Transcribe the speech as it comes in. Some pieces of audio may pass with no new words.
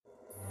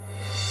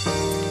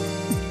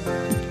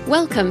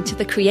Welcome to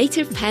the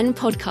Creative Pen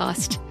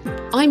podcast.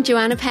 I'm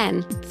Joanna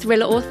Penn,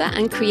 thriller author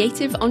and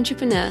creative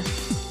entrepreneur,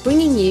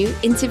 bringing you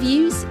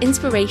interviews,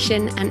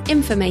 inspiration and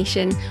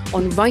information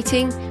on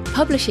writing,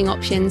 publishing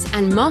options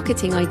and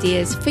marketing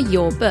ideas for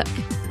your book.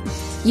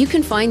 You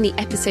can find the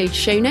episode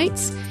show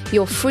notes,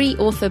 your free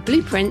author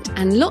blueprint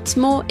and lots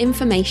more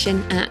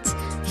information at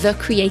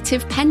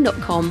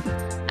thecreativepen.com,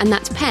 and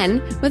that's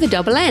pen with a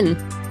double N.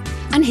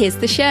 And here's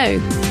the show.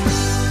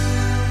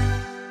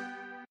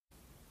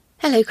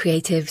 Hello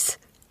creatives,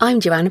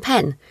 I'm Joanna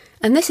Penn,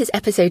 and this is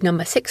episode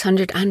number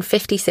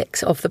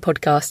 656 of the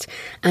podcast,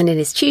 and it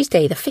is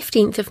Tuesday the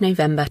 15th of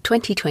November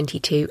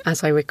 2022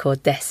 as I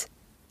record this.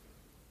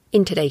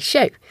 In today's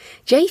show,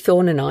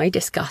 Thorn and I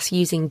discuss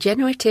using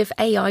generative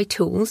AI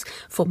tools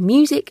for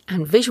music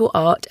and visual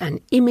art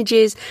and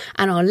images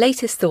and our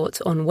latest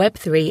thoughts on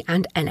Web3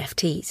 and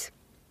NFTs.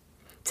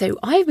 So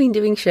I've been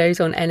doing shows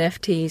on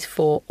NFTs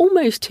for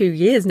almost 2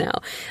 years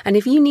now, and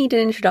if you need an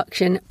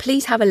introduction,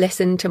 please have a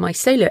listen to my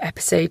solo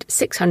episode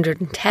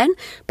 610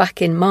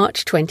 back in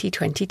March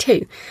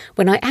 2022,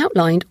 when I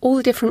outlined all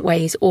the different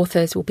ways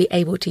authors will be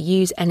able to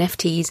use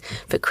NFTs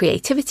for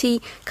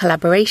creativity,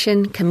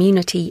 collaboration,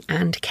 community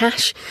and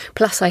cash.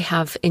 Plus I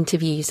have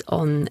interviews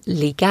on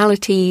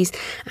legalities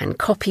and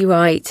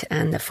copyright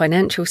and the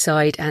financial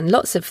side and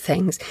lots of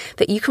things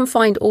that you can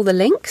find all the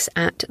links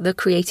at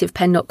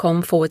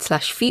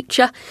thecreativepen.com/future.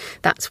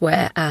 That's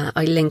where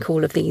I link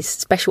all of these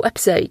special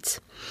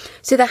episodes.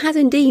 So there has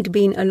indeed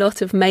been a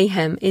lot of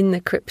mayhem in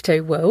the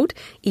crypto world,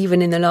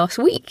 even in the last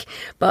week.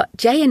 But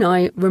Jay and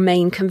I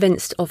remain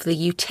convinced of the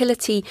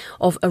utility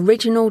of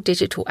original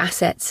digital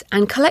assets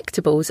and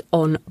collectibles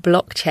on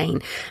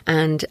blockchain.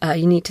 And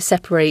you need to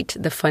separate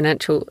the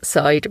financial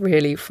side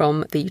really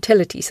from the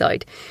utility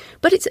side.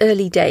 But it's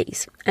early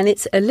days, and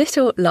it's a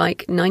little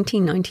like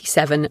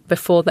 1997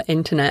 before the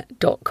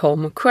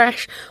internet.com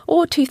crash,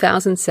 or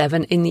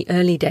 2007 in the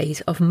early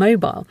days of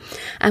mobile.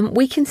 And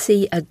we can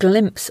see a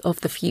glimpse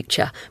of the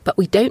future, but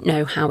we don't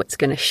know how it's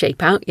going to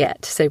shape out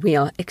yet, so we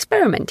are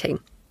experimenting.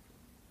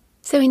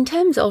 So in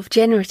terms of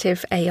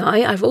generative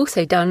AI, I've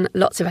also done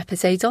lots of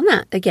episodes on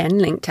that, again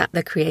linked at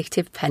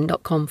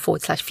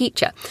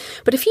thecreativepen.com/future.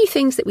 But a few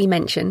things that we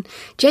mention.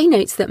 Jay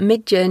notes that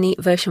Midjourney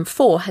version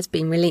 4 has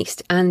been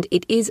released, and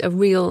it is a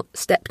real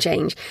step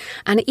change.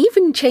 And it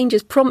even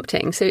changes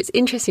prompting, so it's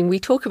interesting. We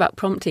talk about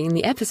prompting in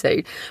the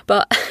episode,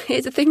 but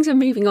things are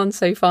moving on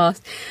so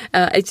fast.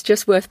 It's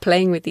just worth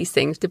playing with these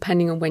things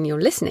depending on when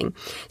you're listening.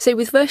 So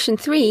with version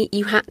 3,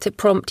 you had to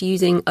prompt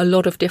using a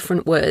lot of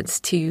different words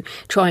to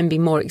try and be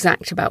more exact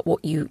about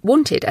what you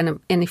wanted. And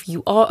if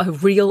you are a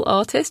real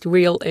artist,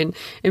 real in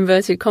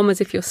inverted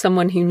commas, if you're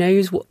someone who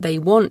knows what they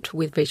want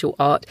with visual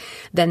art,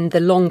 then the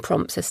long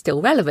prompts are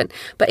still relevant.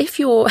 But if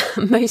you're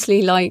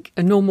mostly like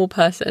a normal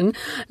person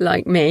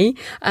like me,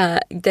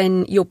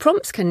 then your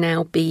prompts can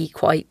now be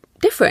quite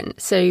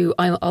different. So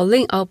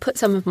I'll put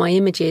some of my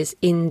images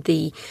in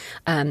the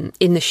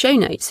show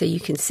notes so you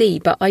can see.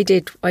 But I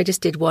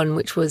just did one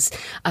which was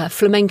a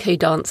flamenco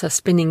dancer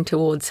spinning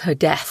towards her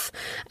death,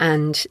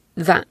 and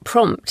that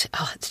prompt,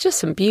 it's just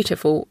some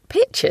beautiful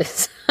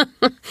pictures.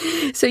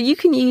 So you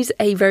can use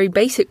a very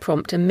basic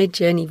prompt, and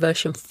Midjourney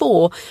version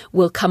 4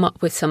 will come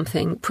up with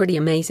something pretty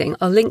amazing.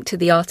 I'll link to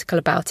the article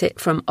about it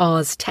from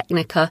Ars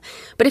Technica.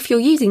 But if you're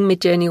using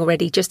Midjourney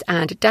already, just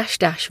add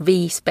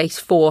 --v space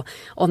 4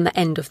 on the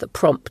end of the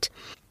prompt.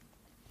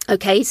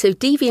 Okay, so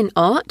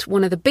DeviantArt,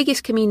 one of the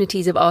biggest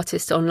communities of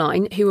artists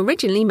online, who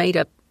originally made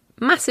a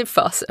massive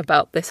fuss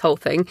about this whole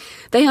thing,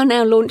 they are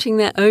now launching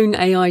their own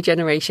AI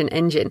generation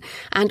engine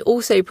and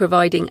also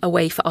providing a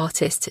way for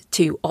artists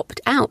to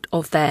opt out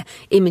of their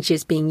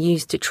images being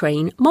used to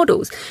train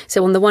models.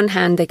 So on the one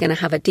hand, they're going to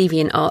have a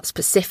DeviantArt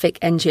specific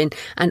engine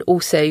and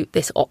also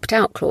this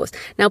opt-out clause.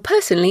 Now,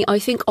 personally, I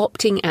think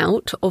opting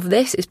out of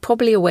this is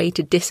probably a way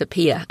to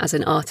disappear as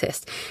an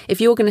artist.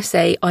 If you're going to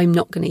say, I'm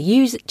not going to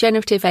use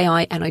generative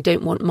AI and I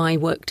don't want my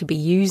work to be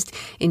used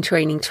in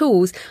training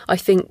tools, I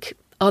think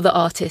other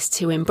artists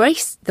who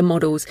embrace the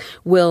models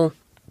will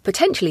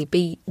potentially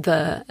be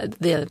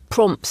the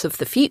prompts of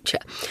the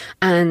future.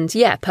 And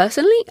yeah,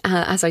 personally,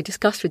 as I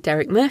discussed with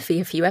Derek Murphy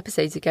a few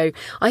episodes ago,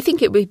 I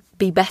think it would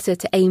be better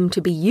to aim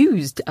to be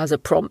used as a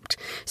prompt,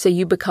 so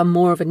you become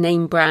more of a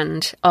name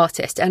brand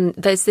artist. And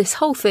there's this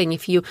whole thing,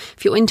 if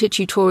you're into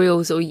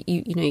tutorials, or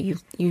you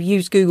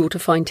use Google to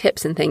find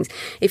tips and things,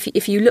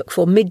 if you look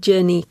for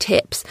Midjourney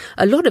tips,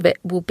 a lot of it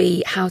will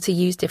be how to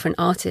use different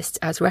artists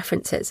as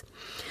references.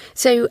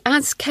 So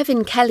as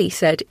Kevin Kelly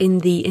said in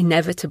The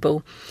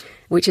Inevitable,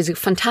 which is a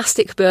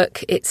fantastic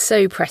book, it's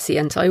so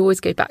prescient, I always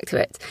go back to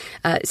it.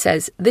 It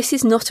says, "This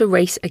is not a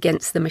race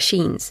against the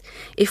machines.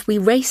 If we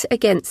race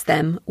against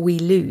them, we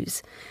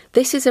lose.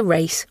 This is a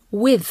race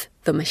with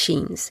the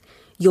machines.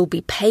 You'll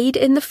be paid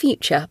in the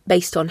future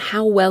based on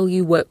how well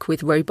you work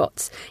with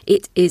robots.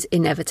 It is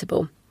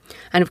inevitable."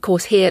 And of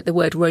course here the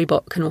word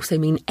robot can also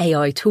mean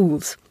AI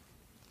tools.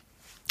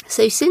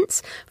 So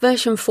since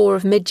version 4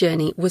 of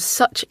Midjourney was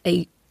such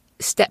a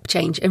step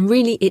change. And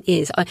really it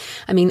is.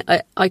 I mean,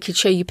 I could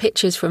show you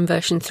pictures from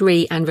version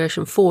 3 and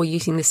version 4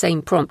 using the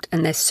same prompt,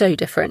 and they're so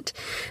different.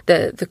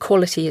 The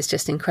quality is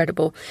just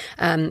incredible.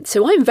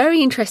 So I'm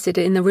very interested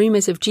in the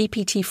rumours of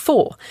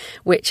GPT-4,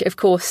 which of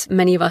course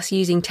many of us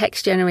using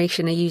text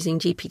generation are using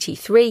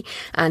GPT-3,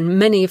 and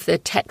many of the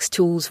text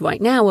tools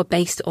right now are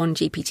based on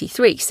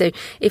GPT-3. So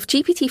if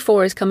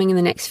GPT-4 is coming in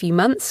the next few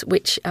months,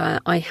 which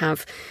I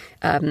have,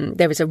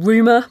 there is a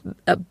rumour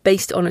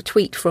based on a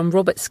tweet from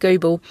Robert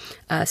Scoble,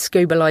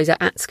 Scobalizer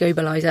at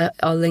Scobalizer,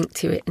 I'll link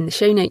to it in the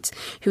show notes,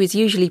 who is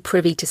usually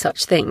privy to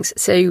such things.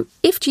 So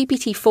if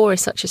GPT-4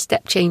 is such a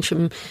step change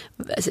from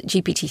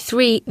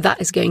GPT-3,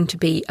 that is going to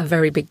be a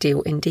very big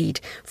deal indeed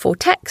for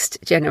text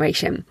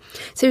generation.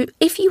 So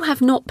if you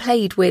have not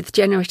played with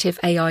generative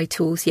AI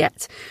tools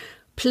yet,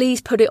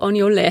 please put it on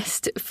your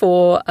list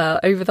for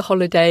over the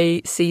holiday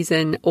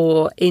season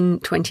or in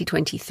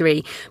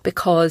 2023,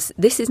 because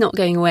this is not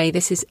going away.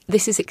 This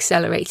is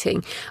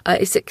accelerating.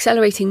 It's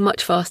accelerating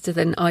much faster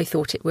than I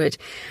thought it would.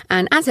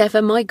 And as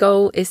ever, my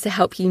goal is to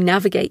help you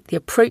navigate the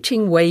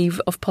approaching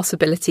wave of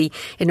possibility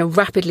in a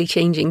rapidly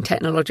changing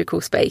technological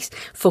space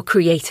for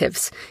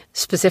creatives.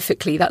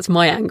 Specifically, that's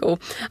my angle.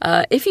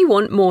 If you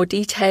want more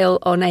detail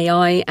on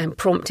AI and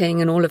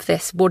prompting and all of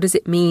this, what does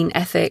it mean,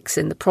 ethics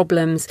and the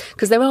problems,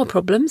 because there are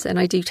problems and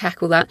I do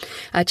tackle that,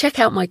 check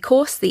out my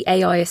course, The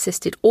AI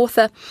Assisted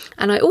Author,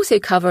 and I also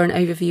cover an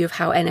overview of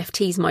how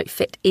NFTs might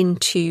fit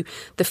into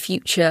the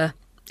future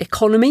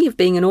economy of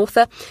being an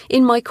author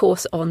in my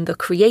course on the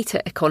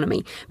creator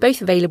economy,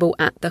 both available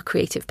at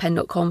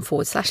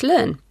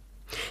thecreativepen.com/learn.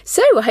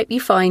 So I hope you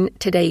find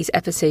today's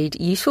episode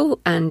useful,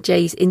 and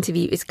Jay's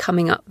interview is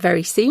coming up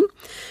very soon.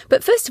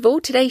 But first of all,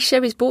 today's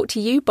show is brought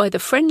to you by the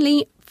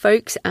friendly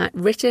folks at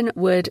Written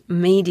Word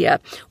Media,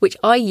 which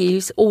I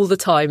use all the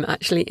time.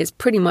 Actually, it's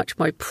pretty much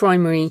my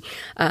primary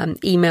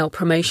email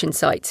promotion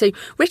site. So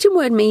Written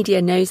Word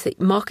Media knows that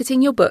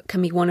marketing your book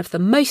can be one of the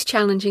most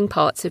challenging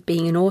parts of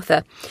being an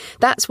author.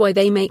 That's why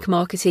they make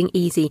marketing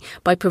easy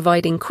by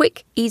providing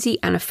quick, easy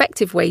and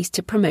effective ways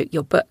to promote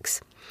your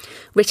books.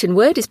 Written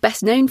Word is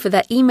best known for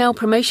their email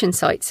promotion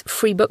sites,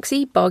 Free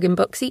Booksy, Bargain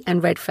Booksy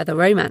and Red Feather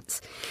Romance.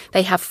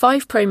 They have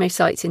 5 promo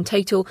sites in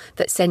total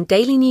that send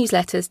daily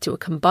newsletters to a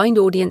combined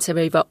audience of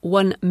over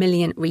 1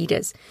 million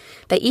readers.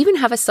 They even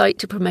have a site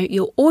to promote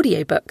your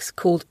audiobooks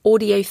called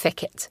Audio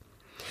Thicket.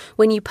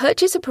 When you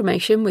purchase a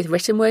promotion with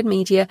Written Word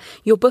Media,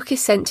 your book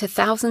is sent to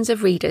thousands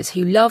of readers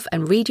who love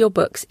and read your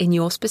books in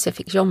your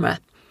specific genre.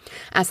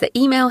 As the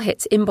email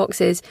hits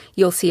inboxes,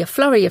 you'll see a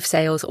flurry of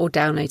sales or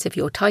downloads of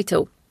your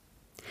title.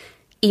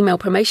 Email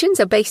promotions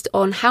are based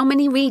on how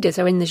many readers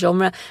are in the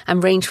genre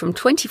and range from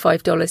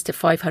 $25 to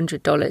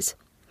 $500.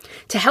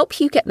 To help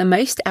you get the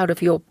most out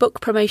of your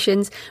book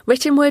promotions,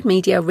 Written Word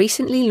Media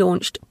recently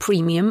launched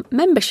Premium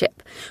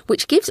Membership,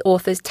 which gives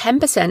authors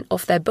 10%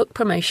 off their book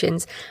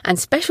promotions and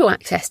special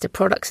access to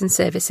products and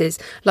services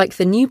like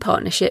the new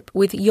partnership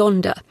with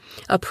Yonder,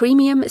 a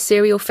premium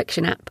serial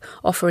fiction app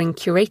offering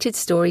curated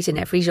stories in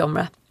every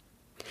genre.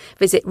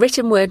 Visit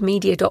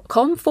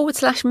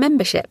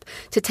writtenwordmedia.com/membership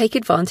to take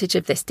advantage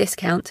of this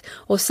discount,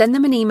 or send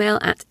them an email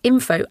at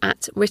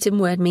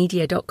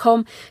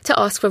info@writtenwordmedia.com to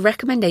ask for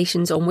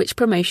recommendations on which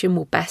promotion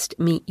will best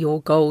meet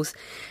your goals.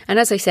 And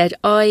as I said,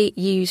 I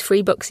use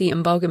Free Booksy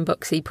and Bargain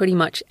Booksy pretty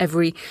much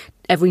every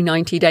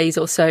 90 days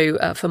or so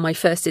for my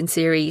first in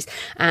series.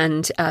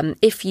 And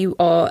if you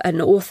are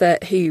an author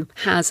who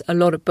has a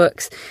lot of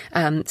books,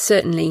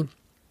 certainly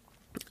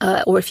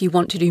or if you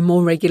want to do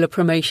more regular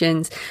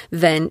promotions,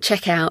 then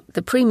check out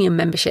the premium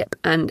membership.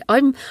 And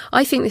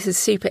I think this is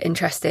super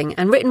interesting.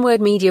 And Written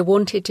Word Media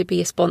wanted to be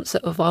a sponsor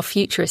of our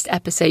futurist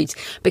episodes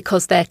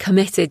because they're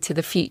committed to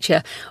the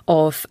future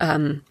of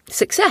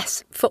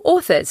success for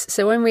authors.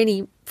 So I'm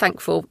really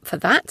thankful for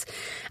that.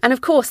 And of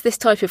course, this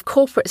type of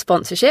corporate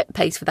sponsorship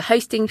pays for the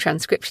hosting,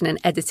 transcription and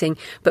editing,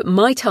 but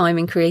my time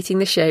in creating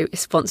the show is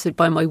sponsored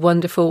by my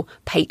wonderful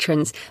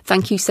patrons.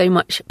 Thank you so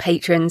much,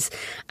 patrons.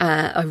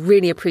 I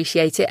really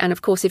appreciate it. And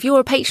of course, if you're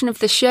a patron of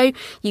the show,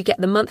 you get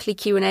the monthly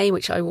Q&A,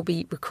 which I will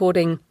be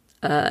recording.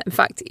 In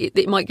fact,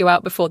 it might go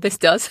out before this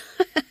does.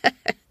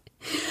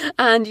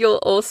 And you'll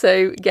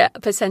also get a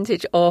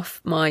percentage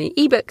off my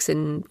ebooks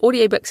and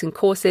audiobooks and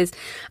courses.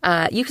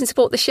 You can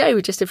support the show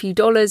with just a few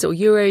dollars or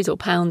euros or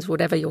pounds,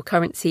 whatever your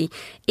currency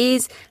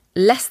is.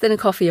 Less than a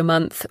coffee a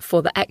month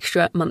for the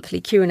extra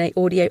monthly Q&A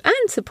audio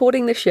and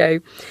supporting the show.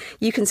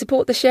 You can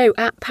support the show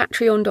at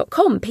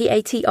patreon.com,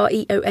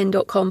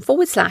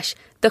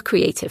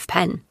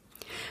 patreon.com/thecreativepen.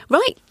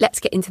 Right, let's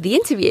get into the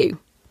interview.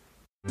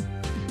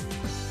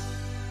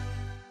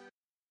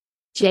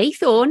 Jay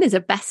Thorn is a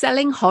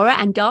best-selling horror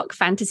and dark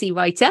fantasy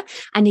writer,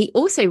 and he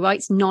also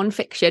writes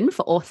non-fiction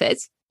for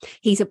authors.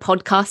 He's a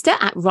podcaster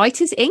at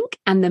Writers Inc.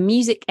 and the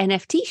Music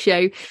NFT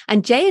Show,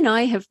 and Jay and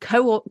I have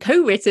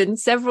co-written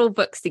several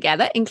books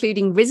together,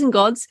 including Risen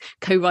Gods,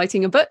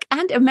 co-writing a book,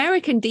 and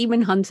American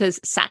Demon Hunter's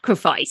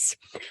Sacrifice.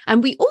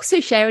 And we also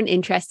share an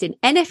interest in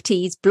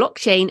NFTs,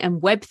 blockchain,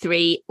 and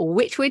Web3,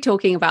 which we're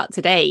talking about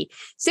today.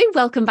 So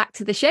welcome back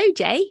to the show,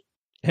 Jay.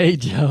 Hey,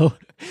 Joe.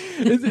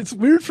 It's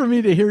weird for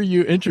me to hear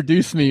you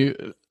introduce me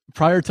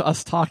prior to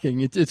us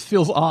talking. It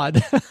feels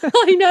odd.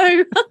 I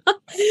know.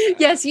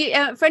 Yes,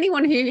 for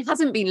anyone who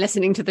hasn't been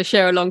listening to the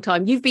show a long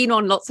time, you've been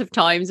on lots of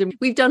times and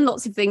we've done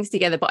lots of things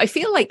together. But I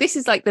feel like this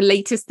is like the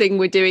latest thing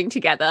we're doing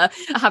together,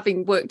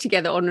 having worked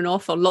together on and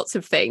off on lots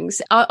of things.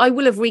 I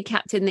will have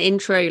recapped in the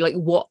intro like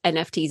what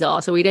NFTs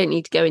are, so we don't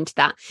need to go into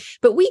that.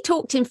 But we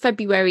talked in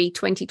February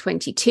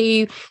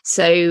 2022.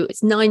 So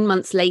it's 9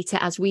 months later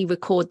as we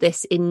record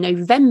this in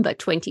November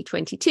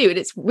 2022. And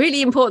it's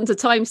really important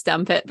to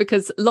timestamp it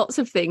because lots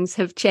of things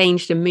have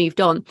changed and moved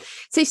on.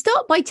 So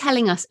start by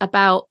telling us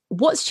about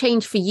what's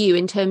changed for you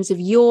in terms of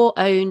your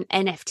own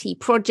NFT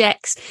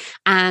projects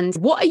and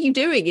what are you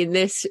doing in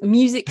this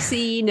music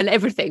scene and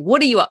everything?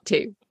 What are you up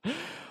to?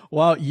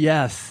 Well,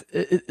 yes.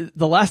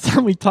 The last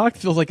time we talked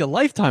feels like a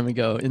lifetime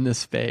ago in this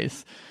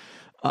space.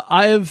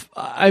 I've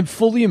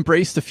fully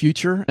embraced the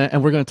future,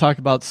 and we're going to talk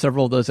about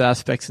several of those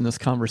aspects in this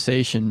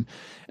conversation.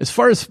 As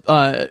far as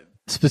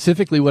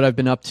specifically what I've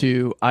been up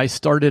to, I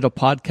started a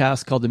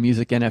podcast called the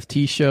Music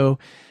NFT Show.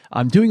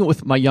 I'm doing it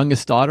with my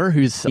youngest daughter,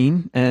 who's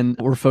 17, and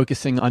we're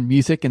focusing on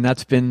music, and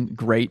that's been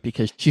great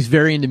because she's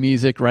very into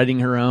music, writing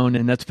her own,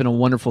 and that's been a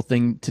wonderful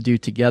thing to do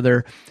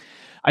together.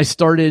 I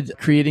started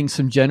creating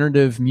some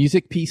generative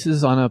music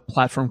pieces on a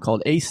platform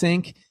called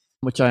Async,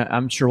 which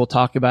I'm sure we'll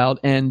talk about,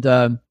 and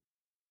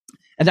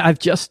I've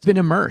just been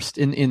immersed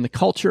in the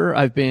culture.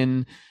 I've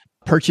been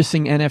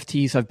purchasing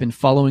NFTs. I've been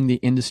following the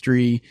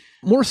industry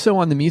more so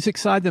on the music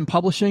side than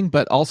publishing,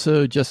 but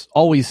also just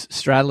always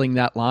straddling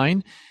that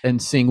line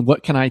and seeing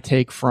what can I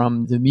take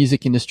from the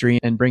music industry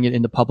and bring it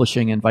into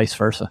publishing and vice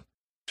versa.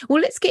 Well,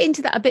 let's get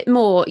into that a bit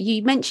more.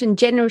 You mentioned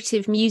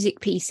generative music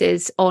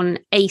pieces on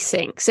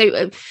Async.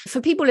 So for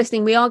people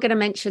listening, we are going to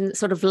mention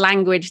sort of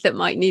language that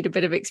might need a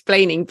bit of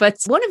explaining. But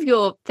one of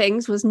your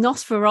things was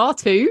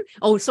Nosferatu.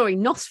 Oh, sorry,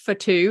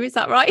 Nosferatu. Is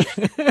that right?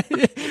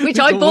 Which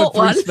I bought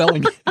one.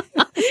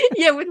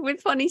 Yeah, with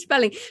funny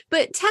spelling.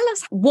 But tell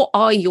us, what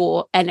are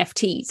your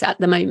NFTs at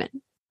the moment?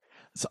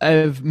 So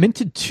I've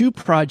minted 2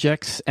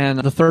 projects, and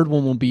the third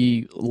one will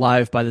be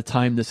live by the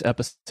time this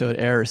episode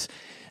airs.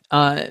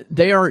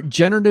 They are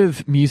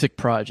generative music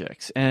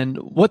projects. And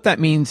what that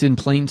means in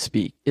plain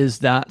speak is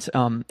that,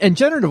 and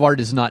generative art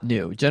is not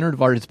new.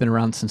 Generative art has been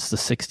around since the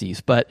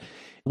 60s, but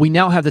we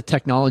now have the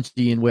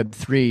technology in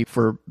Web3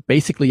 for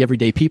basically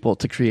everyday people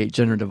to create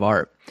generative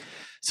art.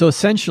 So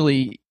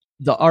essentially,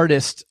 the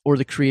artist or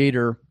the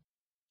creator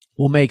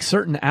will make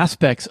certain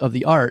aspects of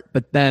the art,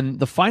 but then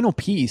the final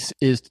piece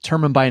is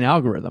determined by an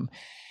algorithm.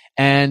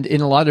 And in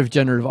a lot of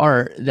generative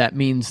art, that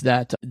means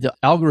that the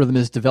algorithm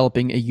is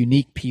developing a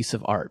unique piece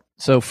of art.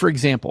 So for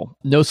example,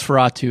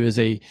 Nosferatu is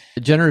a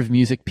generative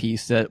music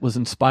piece that was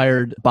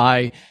inspired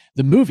by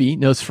the movie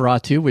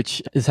Nosferatu,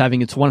 which is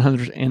having its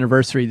 100th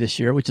anniversary this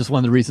year, which is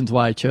one of the reasons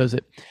why I chose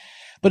it.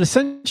 But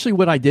essentially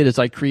what I did is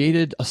I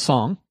created a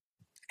song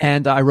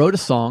and I wrote a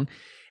song,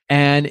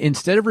 and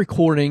instead of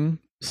recording,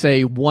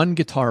 say, one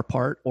guitar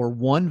part or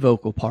one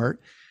vocal part,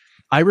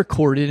 I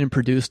recorded and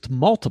produced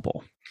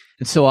multiple.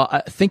 And so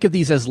I think of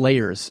these as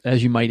layers,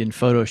 as you might in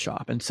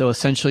Photoshop. And so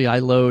essentially I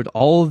load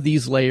all of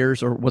these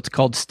layers, or what's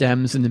called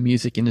stems in the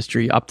music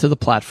industry, up to the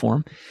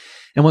platform.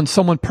 And when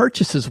someone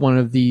purchases one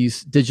of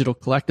these digital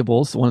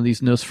collectibles, one of these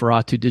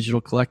Nosferatu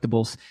digital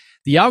collectibles,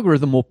 the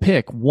algorithm will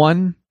pick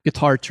one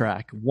guitar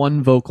track,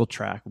 one vocal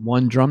track,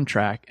 one drum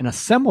track, and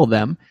assemble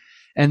them,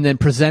 and then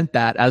present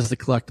that as the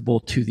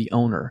collectible to the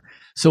owner.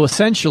 So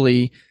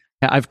essentially,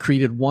 I've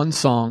created one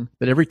song,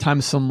 but every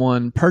time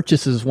someone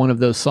purchases one of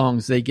those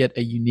songs, they get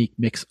a unique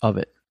mix of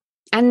it.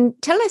 And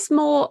tell us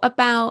more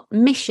about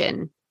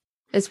Mission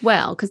as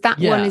well, because that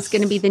one is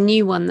going to be the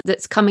new one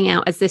that's coming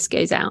out as this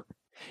goes out.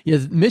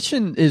 Yes,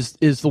 Mission is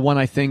the one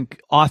I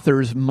think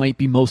authors might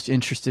be most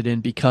interested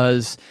in,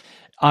 because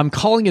I'm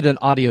calling it an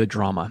audio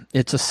drama.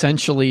 It's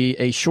essentially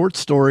a short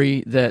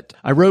story that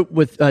I wrote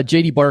with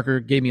J.D. Barker,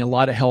 gave me a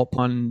lot of help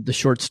on the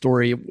short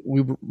story.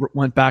 We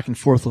went back and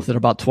forth with it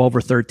about 12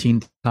 or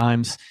 13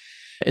 times.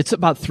 It's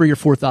about 3,000 or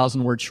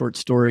 4,000 word short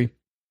story.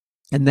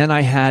 And then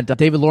I had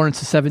David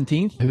Lawrence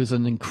XVII, who's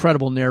an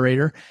incredible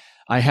narrator.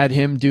 I had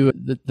him do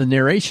the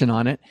narration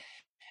on it.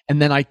 And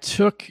then I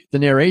took the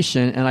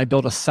narration and I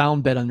built a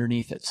sound bed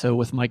underneath it. So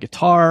with my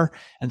guitar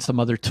and some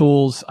other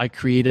tools, I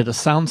created a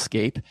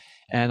soundscape.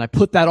 And I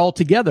put that all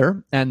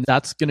together, and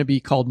that's going to be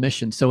called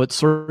Mission. So it's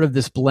sort of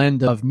this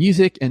blend of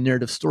music and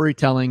narrative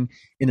storytelling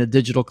in a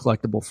digital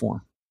collectible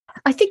form.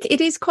 I think it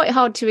is quite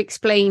hard to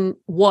explain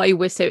why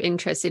we're so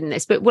interested in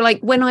this. But like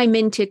when I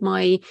minted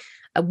my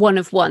one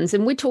of ones,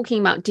 and we're talking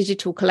about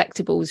digital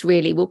collectibles,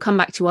 really, we'll come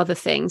back to other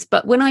things.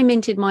 But when I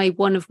minted my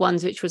one of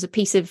ones, which was a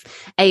piece of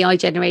AI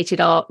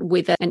generated art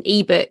with an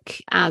ebook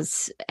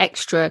as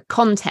extra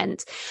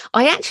content,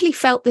 I actually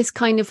felt this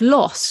kind of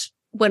loss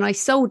when I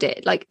sold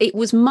it. Like, it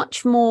was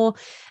much more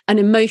an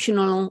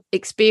emotional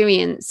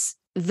experience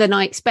than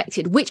I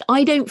expected, which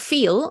I don't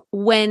feel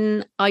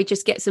when I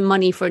just get some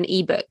money for an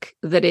ebook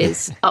that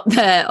is up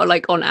there, or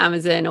like on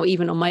Amazon or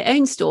even on my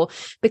own store,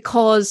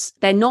 because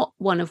they're not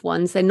one of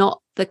ones. They're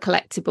not the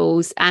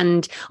collectibles,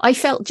 and I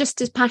felt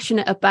just as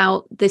passionate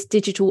about this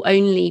digital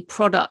only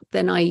product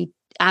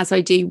as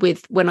I do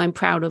with when I'm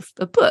proud of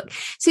a book.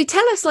 So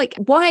tell us, like,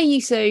 why are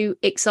you so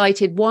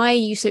excited? Why are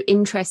you so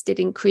interested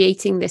in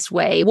creating this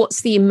way?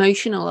 What's the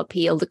emotional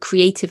appeal, the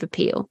creative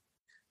appeal?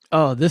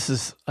 Oh, this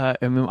is, I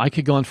mean, I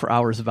could go on for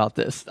hours about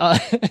this.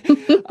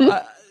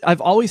 I've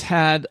always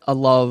had a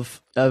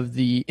love of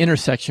the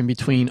intersection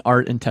between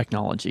art and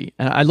technology.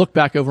 And I look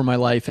back over my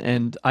life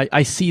and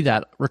I see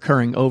that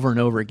recurring over and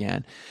over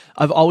again.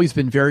 I've always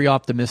been very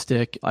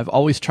optimistic. I've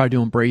always tried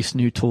to embrace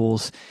new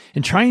tools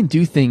and try and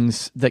do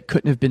things that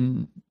couldn't have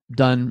been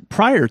done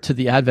prior to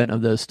the advent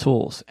of those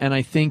tools. And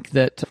I think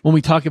that when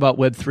we talk about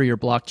Web3 or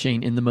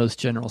blockchain in the most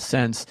general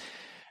sense,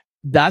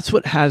 that's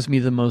what has me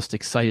the most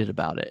excited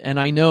about it. And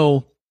I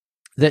know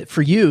that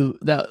for you,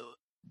 that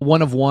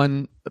one of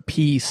one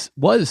piece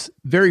was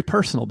very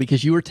personal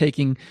because you were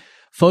taking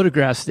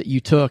photographs that you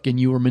took and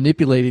you were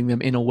manipulating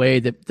them in a way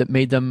that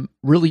made them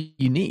really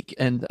unique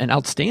and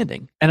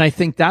outstanding. And I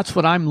think that's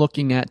what I'm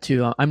looking at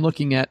too. I'm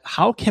looking at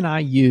how can I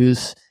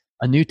use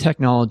a new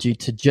technology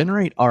to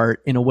generate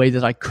art in a way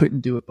that I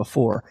couldn't do it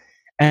before.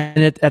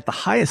 And at the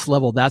highest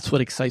level, that's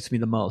what excites me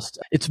the most.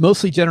 It's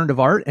mostly generative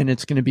art, and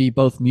it's going to be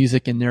both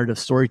music and narrative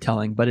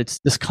storytelling. But it's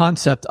this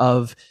concept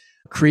of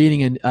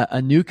creating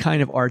a new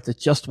kind of art that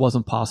just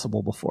wasn't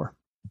possible before.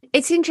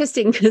 It's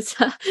interesting because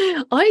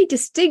I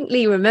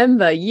distinctly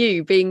remember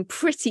you being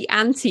pretty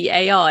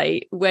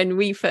anti-AI when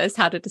we first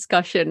had a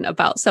discussion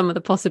about some of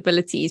the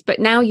possibilities. But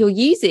now you're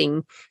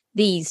using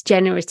these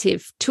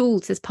generative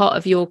tools as part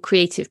of your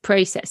creative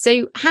process.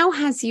 So how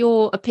has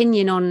your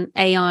opinion on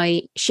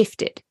AI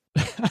shifted?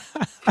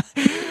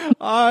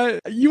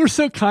 You were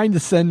so kind to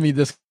send me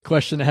this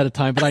question ahead of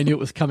time, but I knew it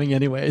was coming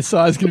anyway, so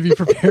I was going to be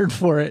prepared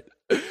for it.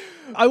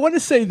 I want to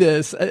say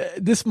this.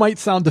 This might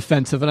sound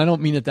defensive, and I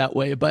don't mean it that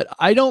way, but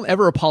I don't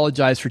ever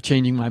apologize for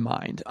changing my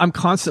mind. I'm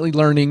constantly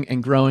learning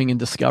and growing and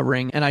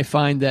discovering, and I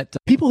find that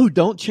people who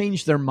don't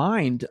change their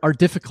mind are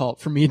difficult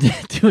for me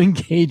to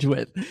engage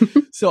with.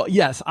 So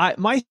yes,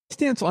 my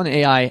stance on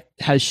AI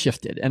has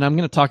shifted, and I'm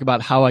going to talk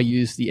about how I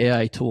use the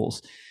AI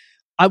tools.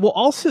 I will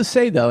also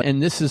say, though,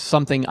 and this is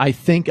something I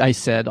think I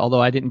said,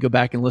 although I didn't go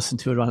back and listen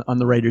to it on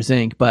the Writer's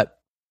Inc., but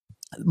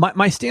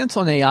my stance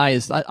on AI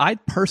is that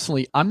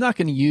I'm not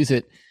going to use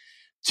it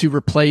to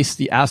replace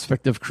the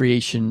aspect of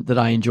creation that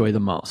I enjoy the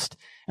most.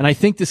 And I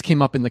think this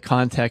came up in the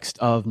context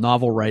of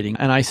novel writing.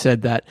 And I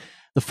said that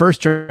the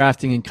first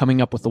drafting and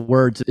coming up with the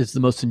words is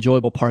the most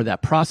enjoyable part of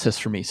that process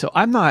for me. So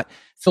I'm not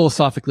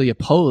philosophically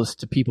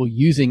opposed to people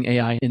using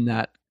AI in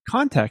that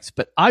context,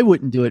 but I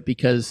wouldn't do it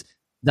because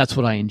that's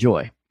what I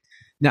enjoy.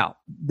 Now,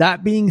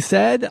 that being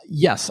said,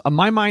 yes,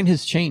 my mind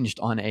has changed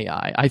on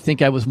AI. I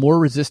think I was more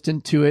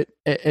resistant to it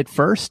at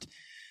first,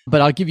 but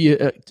I'll give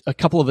you a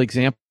couple of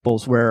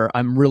examples where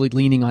I'm really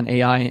leaning on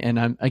AI, and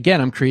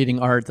I'm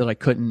creating art that I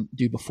couldn't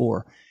do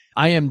before.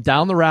 I am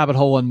down the rabbit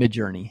hole on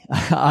Midjourney.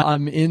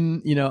 I'm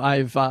in,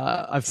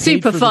 I've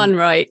super fun,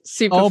 right?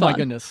 Super fun. Oh my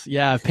goodness.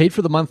 Yeah. I've paid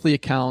for the monthly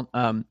account.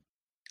 I'm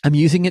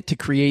using it to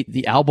create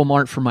the album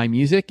art for my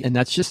music, and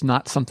that's just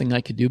not something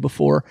I could do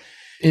before.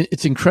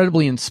 It's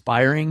incredibly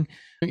inspiring.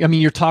 I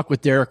mean, your talk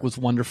with Derek was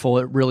wonderful.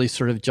 It really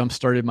sort of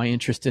jump-started my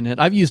interest in it.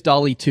 I've used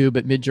DALL-E too,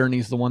 but Midjourney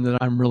is the one that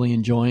I'm really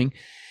enjoying.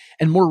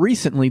 And more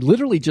recently,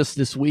 literally just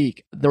this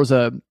week, there was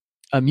a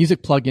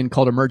music plugin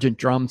called Emergent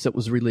Drums that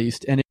was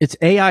released, and it's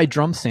AI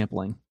drum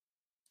sampling.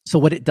 So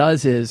what it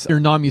does is, if you're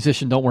a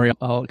non-musician, don't worry,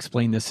 I'll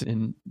explain this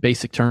in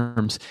basic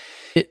terms.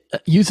 It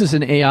uses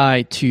an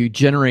AI to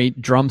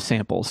generate drum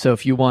samples. So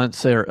if you want,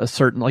 say, a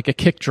certain, like a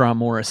kick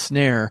drum or a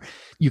snare,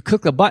 you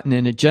click a button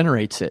and it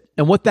generates it.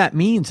 And what that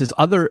means is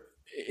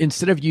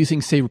instead of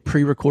using, say,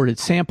 pre-recorded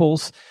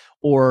samples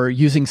or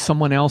using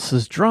someone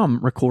else's drum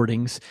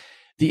recordings,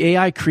 the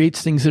AI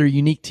creates things that are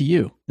unique to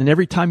you. And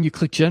every time you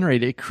click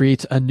generate, it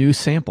creates a new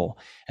sample.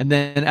 And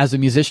then as a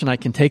musician, I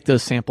can take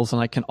those samples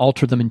and I can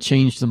alter them and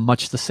change them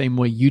much the same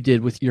way you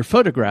did with your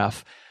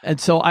photograph. And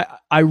so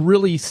I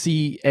really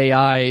see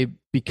AI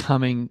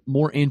becoming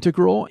more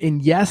integral.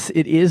 And yes,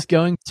 it is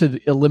going to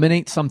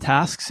eliminate some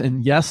tasks.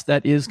 And yes,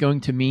 that is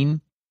going to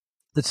mean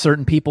that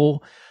certain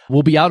people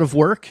will be out of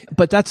work,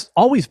 but that's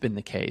always been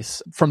the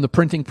case from the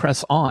printing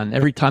press on.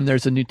 Every time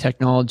there's a new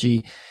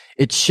technology,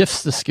 it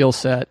shifts the skill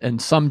set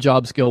and some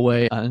jobs go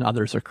away and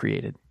others are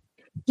created.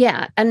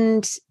 Yeah.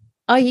 And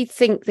I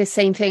think the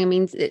same thing. I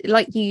mean,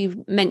 like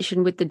you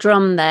mentioned with the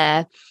drum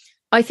there,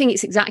 I think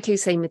it's exactly the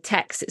same with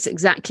text. It's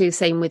exactly the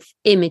same with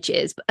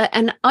images.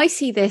 And I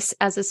see this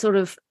as a sort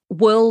of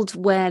world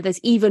where there's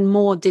even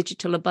more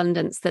digital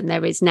abundance than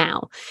there is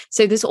now.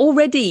 So there's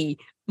already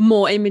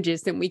more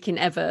images than we can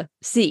ever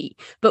see.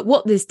 But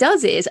what this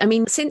does is, I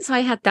mean, since I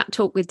had that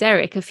talk with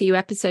Derek a few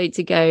episodes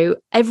ago,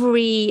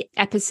 every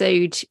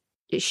episode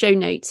show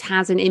notes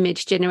has an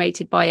image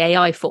generated by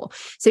AI for.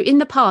 So in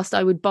the past,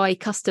 I would buy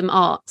custom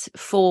art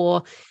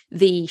for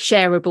the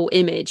shareable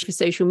image for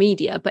social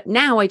media, but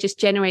now I just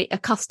generate a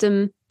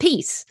custom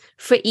piece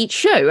for each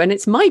show, and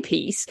it's my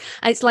piece.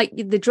 It's like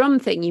the drum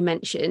thing you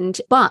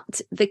mentioned,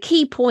 but the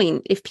key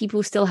point, if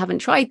people still haven't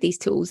tried these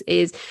tools,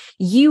 is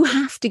you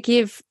have to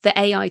give the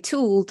AI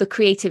tool the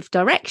creative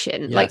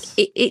direction. Yes. Like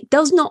it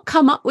does not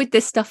come up with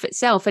this stuff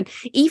itself, and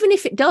even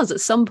if it does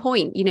at some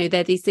point,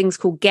 there are these things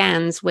called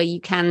GANs where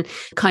you can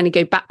kind of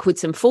go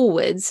backwards and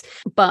forwards,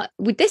 but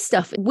with this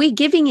stuff we're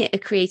giving it a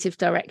creative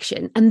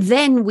direction, and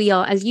then we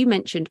are, as you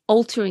mentioned,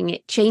 altering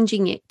it,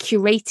 changing it,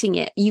 curating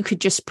it. You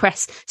could just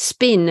press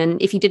spin,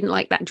 and if you didn't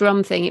like that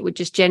drum thing, it would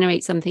just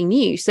generate something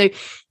new. So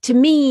to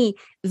me,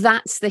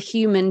 that's the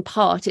human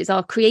part. It's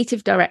our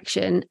creative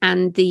direction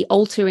and the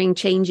altering,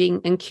 changing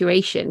and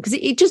curation, because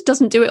it just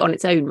doesn't do it on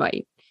its own,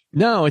 right?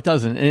 No, it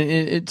doesn't.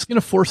 It's going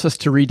to force us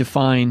to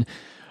redefine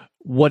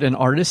what an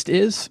artist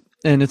is,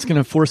 and it's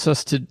going to force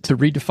us to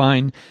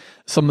redefine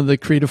some of the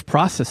creative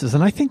processes.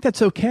 And I think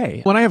that's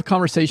okay. When I have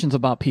conversations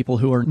about people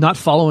who are not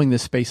following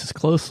this space as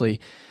closely,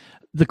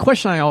 the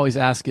question I always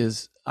ask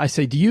is, I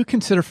say, do you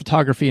consider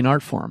photography an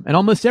art form? And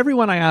almost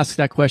everyone I ask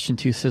that question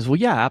to says, well,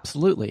 yeah,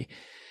 absolutely.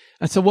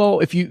 I said, well,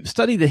 if you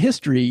study the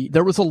history,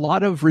 there was a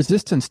lot of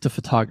resistance to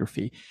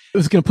photography. It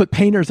was going to put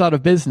painters out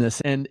of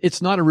business, and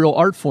it's not a real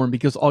art form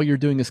because all you're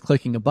doing is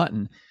clicking a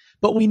button.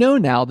 But we know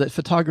now that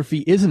photography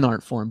is an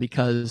art form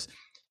because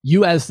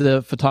you, as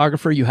the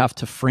photographer, you have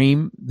to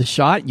frame the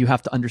shot. You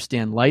have to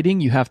understand lighting.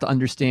 You have to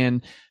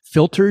understand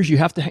filters. You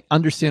have to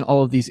understand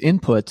all of these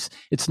inputs.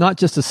 It's not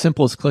just as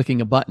simple as clicking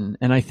a button.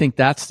 And I think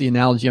that's the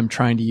analogy I'm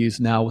trying to use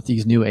now with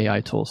these new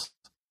AI tools.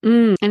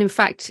 And in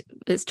fact,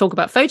 let's talk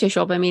about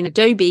Photoshop. I mean,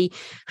 Adobe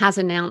has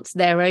announced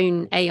their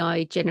own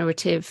AI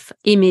generative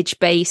image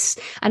base,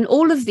 and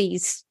all of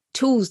these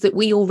tools that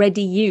we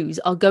already use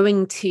are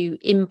going to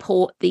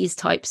import these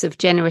types of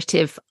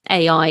generative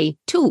AI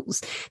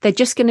tools. They're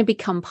just going to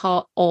become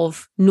part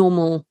of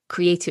normal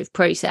creative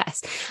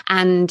process.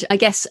 And I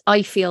guess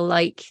I feel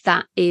like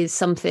that is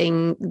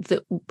something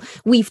that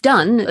we've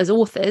done as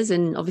authors,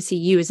 and obviously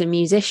you as a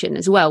musician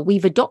as well.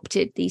 We've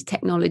adopted these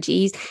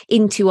technologies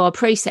into our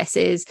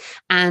processes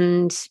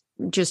and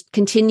just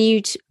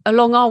continued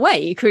along our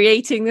way,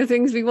 creating the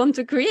things we want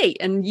to create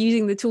and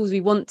using the tools we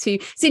want to.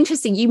 It's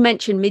interesting. You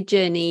mentioned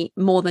Midjourney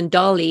more than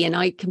DALL-E, and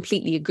I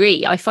completely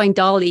agree. I find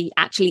DALL-E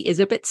actually is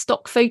a bit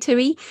stock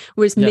photo-y,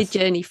 whereas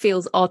Midjourney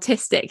feels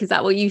artistic. Is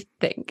that what you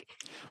think?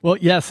 Well,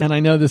 yes. And I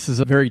know this is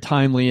very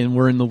timely and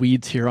we're in the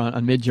weeds here on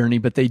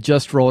Midjourney, but they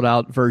just rolled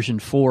out version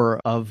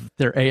 4 of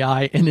their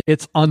AI, and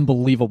it's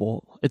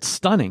unbelievable. It's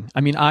stunning.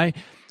 I mean, I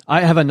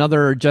have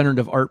another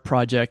generative art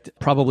project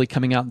probably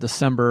coming out in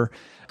December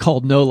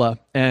called NOLA,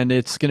 and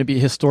it's going to be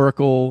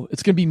historical.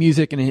 It's going to be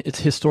music, and it's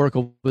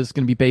historical, but it's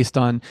going to be based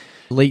on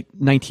late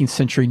 19th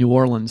century New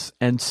Orleans.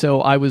 And so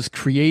I was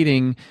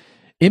creating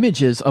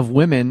images of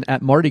women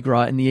at Mardi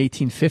Gras in the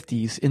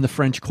 1850s in the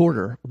French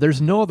Quarter.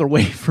 There's no other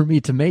way for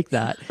me to make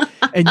that.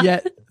 And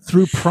yet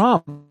through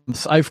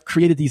prompts, I've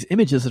created these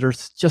images that are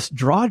just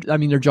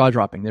they're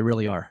jaw-dropping. They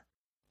really are.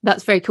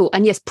 That's very cool.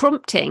 And yes,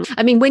 prompting.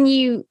 I mean, when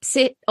you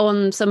sit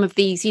on some of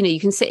these, you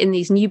can sit in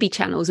these newbie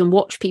channels and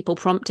watch people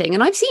prompting.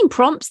 And I've seen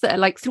prompts that are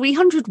like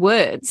 300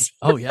 words.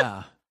 Oh,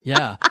 yeah.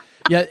 Yeah.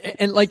 Yeah.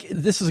 And like,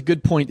 this is a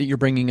good point that you're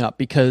bringing up,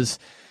 because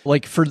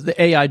like for the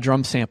AI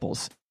drum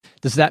samples,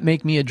 does that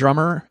make me a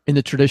drummer in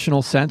the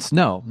traditional sense?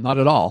 No, not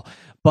at all.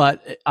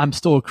 But I'm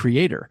still a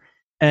creator.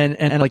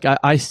 And like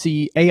I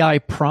see AI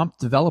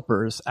prompt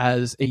developers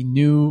as a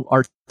new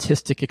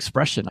artistic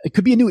expression. It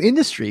could be a new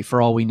industry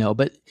for all we know,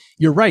 but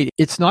you're right.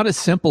 It's not as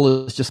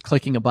simple as just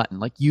clicking a button.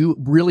 Like you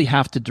really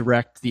have to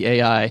direct the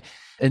AI,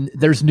 and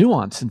there's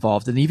nuance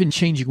involved, and even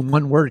changing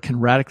one word can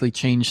radically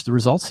change the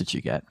results that you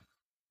get.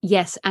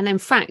 Yes. And in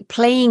fact,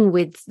 playing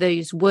with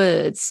those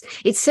words,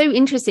 it's so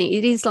interesting.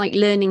 It is like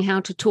learning how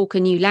to talk a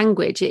new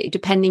language,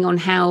 depending on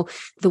how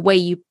the way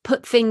you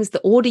put things, the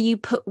order you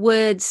put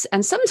words.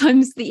 And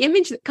sometimes the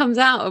image that comes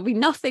out will be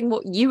nothing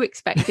what you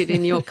expected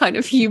in your kind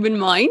of human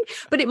mind,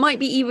 but it might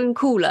be even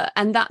cooler.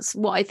 And that's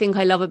what I think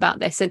I love about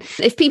this. And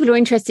if people are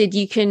interested,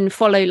 you can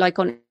follow like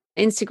on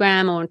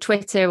Instagram or on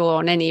Twitter or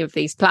on any of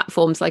these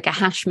platforms like a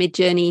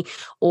 #Midjourney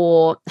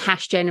or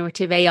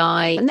 #generative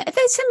AI. And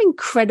there's some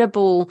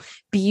incredible,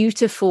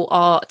 beautiful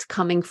art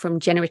coming from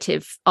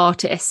generative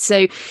artists.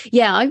 So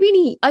yeah,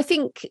 I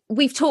think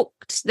we've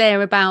talked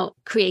there about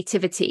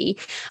creativity.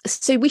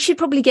 So we should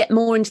probably get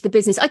more into the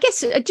business. I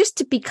guess just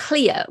to be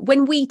clear,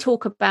 when we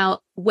talk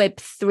about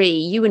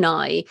Web3, you and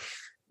I,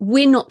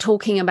 we're not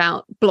talking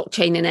about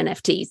blockchain and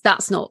NFTs.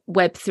 That's not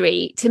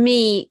Web3. To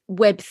me,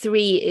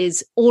 Web3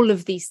 is all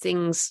of these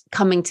things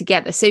coming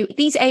together. So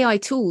these AI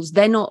tools,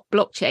 they're not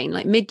blockchain.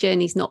 Like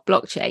Midjourney's not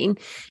blockchain.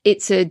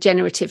 It's a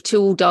generative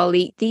tool,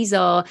 DALL-E. These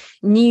are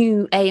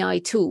new AI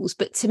tools.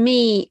 But to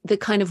me, the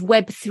kind of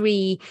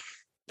Web3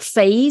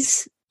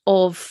 phase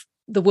of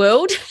the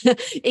world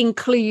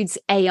includes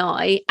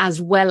AI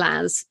as well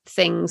as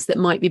things that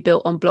might be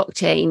built on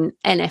blockchain,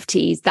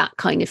 NFTs, that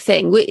kind of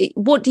thing.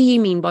 What do you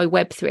mean by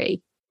Web3?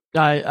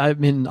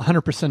 I'm in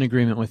 100%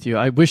 agreement with you.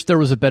 I wish there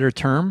was a better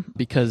term,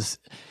 because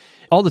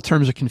all the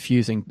terms are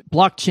confusing.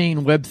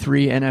 Blockchain,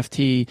 Web3,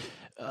 NFT,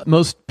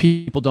 most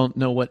people don't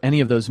know what any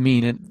of those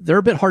mean, and they're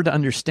a bit hard to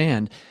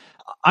understand.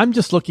 I'm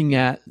just looking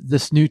at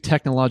this new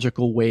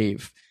technological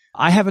wave.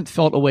 I haven't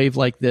felt a wave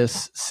like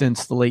this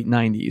since the late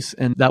 90s.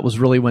 And that was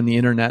really when the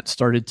internet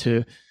started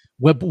to,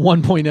 Web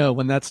 1.0,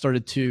 when that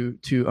started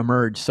to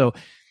emerge. So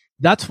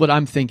that's what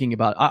I'm thinking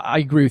about. I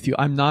agree with you.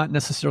 I'm not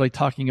necessarily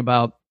talking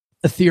about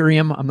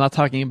Ethereum. I'm not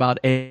talking about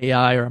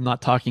AI, or I'm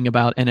not talking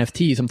about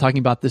NFTs. I'm talking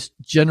about this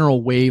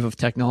general wave of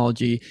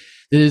technology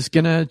that is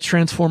going to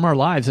transform our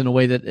lives in a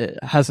way that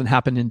hasn't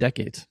happened in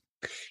decades.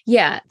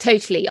 Yeah,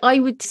 totally. I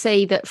would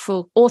say that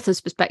for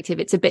authors'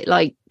 perspective, it's a bit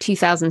like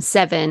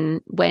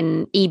 2007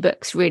 when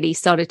ebooks really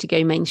started to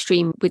go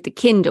mainstream with the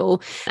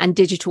Kindle and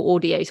digital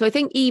audio. So I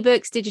think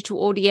ebooks,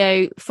 digital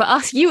audio, for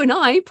us, you and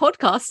I,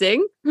 podcasting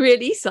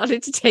really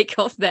started to take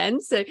off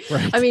then. So,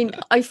 right. I mean,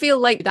 I feel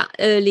like that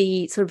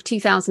early sort of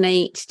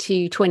 2008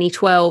 to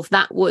 2012,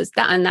 that was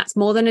that, and that's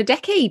more than a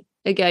decade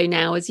ago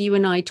now, as you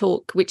and I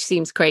talk, which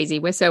seems crazy.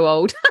 We're so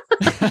old.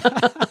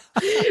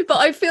 But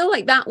I feel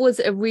like that was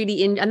a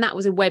really and that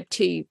was a Web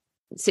 2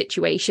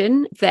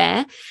 situation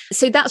there.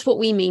 So that's what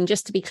we mean.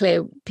 Just to be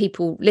clear,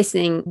 people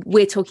listening,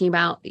 we're talking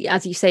about,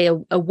 as you say,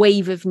 a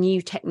wave of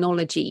new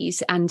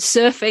technologies and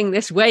surfing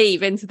this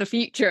wave into the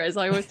future, as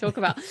I always talk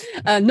about,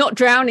 not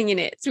drowning in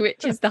it,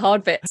 which is the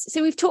hard bit.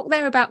 So we've talked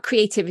there about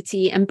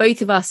creativity, and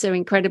both of us are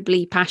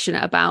incredibly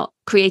passionate about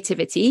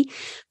creativity,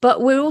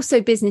 but we're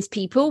also business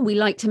people. We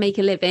like to make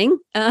a living.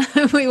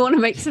 We want to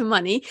make some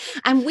money.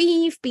 And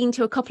we've been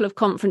to a couple of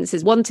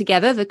conferences, one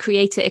together, the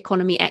Creator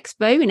Economy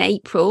Expo in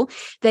April.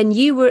 Then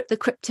you were at the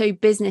Crypto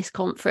Business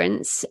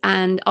Conference,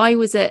 and I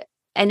was at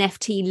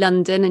NFT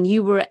London, and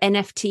you were at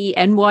NFT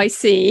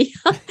NYC.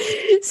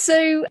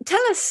 So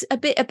tell us a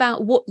bit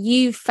about what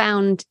you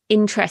found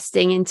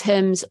interesting in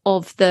terms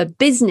of the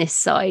business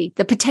side,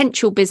 the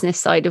potential business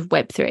side of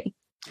Web3.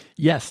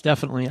 Yes,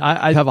 definitely.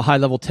 I have a high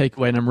level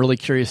takeaway, and I'm really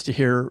curious to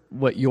hear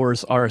what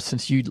yours are,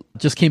 since you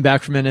just came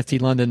back from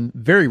NFT London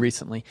very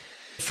recently.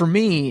 For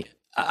me,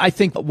 I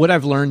think what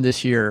I've learned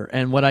this year,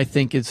 and what I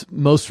think is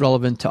most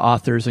relevant to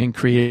authors and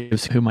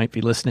creatives who might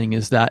be listening,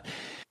 is that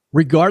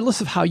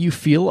regardless of how you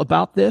feel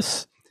about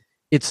this,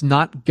 it's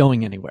not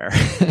going anywhere.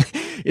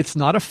 It's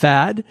not a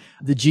fad.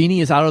 The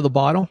genie is out of the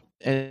bottle.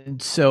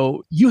 And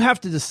so you have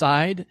to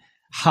decide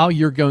how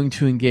you're going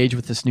to engage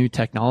with this new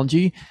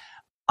technology.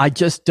 I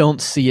just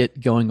don't see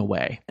it going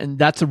away. And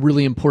that's a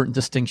really important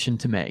distinction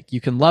to make. You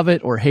can love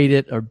it or hate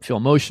it or feel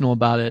emotional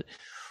about it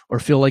or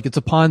feel like it's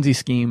a Ponzi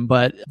scheme,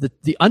 but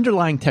the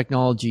underlying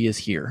technology is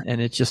here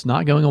and it's just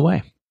not going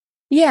away.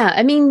 Yeah.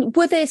 I mean,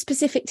 were there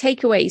specific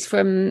takeaways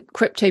from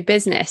crypto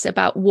business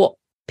about what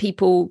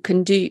people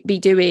can be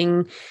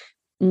doing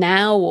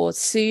now or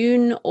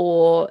soon?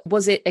 Or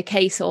was it a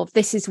case of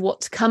this is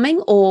what's coming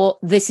or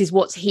this is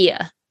what's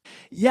here?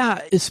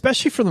 Yeah,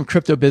 especially for the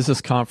Crypto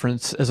Business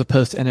Conference, as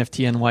opposed to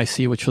NFT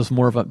NYC, which was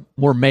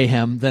more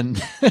mayhem than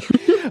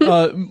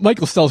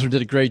Michael Stelzer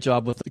did a great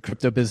job with the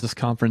Crypto Business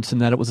Conference, in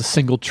that it was a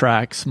single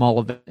track, small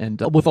event,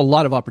 and with a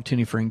lot of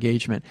opportunity for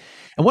engagement.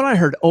 And what I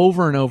heard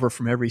over and over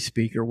from every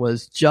speaker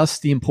was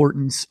just the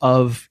importance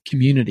of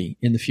community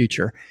in the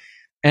future.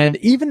 And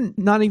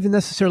not even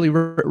necessarily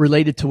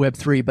related to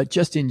Web3, but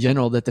just in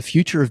general, that the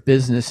future of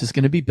business is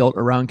going to be built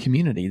around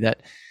community,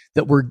 that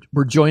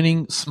we're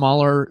joining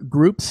smaller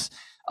groups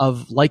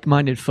of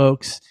like-minded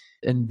folks.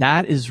 And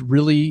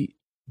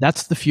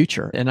that's the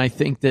future. And I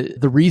think that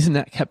the reason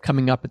that kept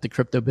coming up at the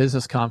Crypto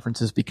Business Conference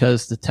is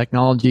because the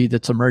technology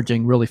that's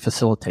emerging really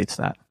facilitates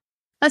that.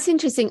 That's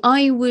interesting.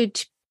 I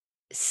would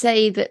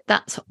say that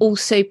that's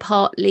also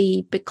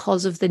partly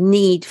because of the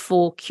need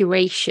for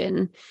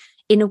curation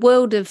in a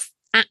world of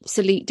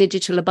absolute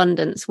digital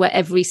abundance, where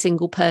every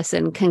single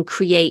person can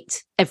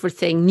create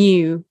everything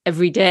new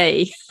every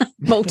day,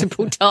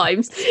 multiple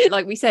times.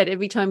 Like we said,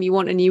 every time you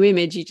want a new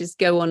image, you just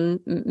go on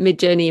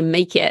Midjourney and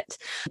make it.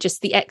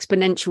 Just the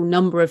exponential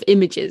number of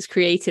images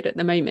created at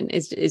the moment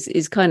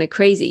is kind of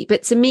crazy.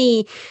 But to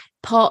me,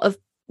 part of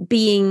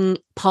being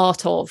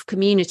part of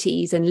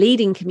communities and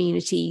leading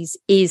communities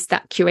is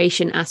that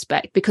curation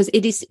aspect, because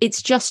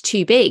it's just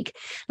too big.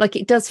 Like,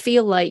 it does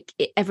feel like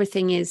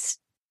everything is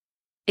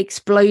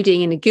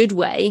exploding in a good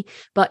way,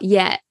 but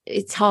yet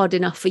it's hard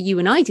enough for you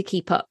and I to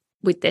keep up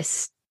with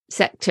this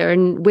sector,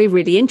 and we're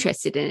really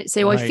interested in it.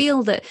 So right. I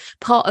feel that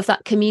part of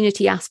that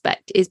community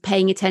aspect is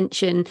paying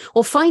attention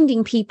or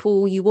finding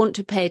people you want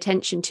to pay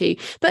attention to.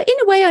 But in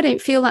a way, I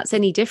don't feel that's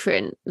any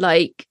different.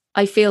 Like,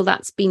 I feel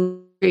that's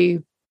been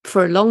true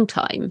for a long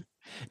time.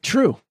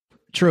 True.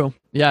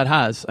 Yeah, it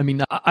has. I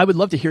mean, I would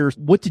love to hear,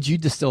 what did you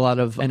distill out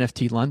of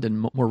NFT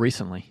London more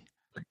recently?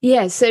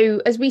 Yeah,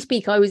 so as we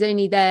speak, I was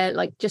only there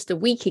like just a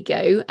week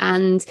ago,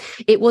 and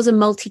it was a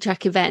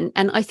multi-track event.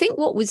 And I think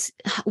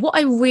what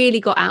I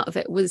really got out of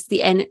it was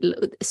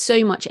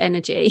so much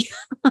energy.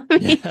 I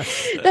mean,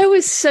 there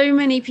was so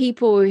many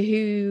people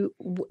who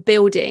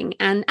building,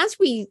 and as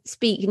we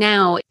speak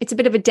now, it's a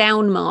bit of a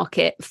down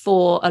market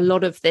for a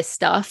lot of this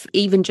stuff,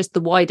 even just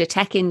the wider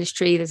tech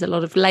industry. There's a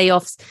lot of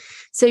layoffs.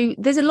 So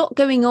there's a lot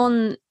going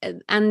on,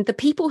 and the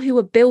people who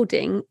are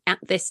building at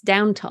this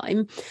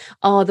downtime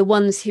are the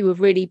ones who are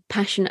really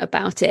passionate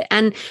about it.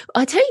 And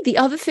I tell you, the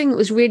other thing that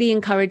was really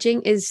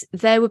encouraging is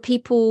there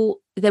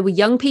were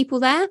young people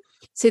there.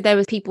 So there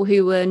were people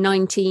who were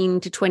 19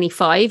 to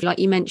 25, like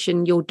you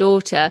mentioned, your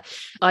daughter.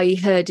 I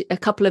heard a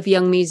couple of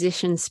young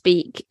musicians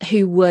speak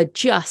who were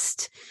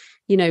just,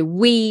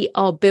 we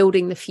are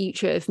building the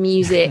future of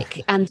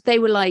music. And they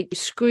were like,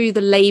 screw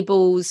the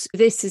labels.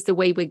 This is the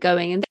way we're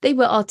going. And they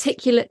were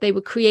articulate, they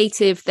were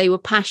creative, they were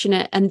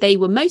passionate, and they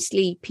were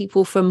mostly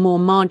people from more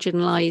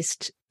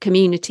marginalized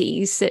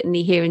communities,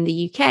 certainly here in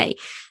the UK.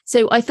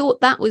 So I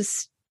thought that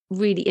was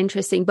really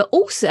interesting. But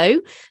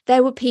also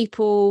there were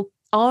people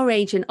our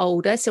age and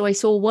older. So I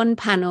saw one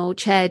panel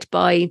chaired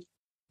by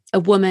a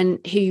woman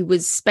who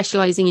was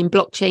specializing in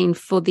blockchain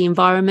for the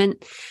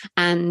environment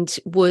and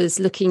was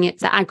looking at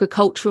the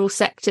agricultural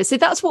sector. So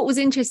that's what was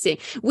interesting.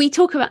 We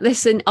talk about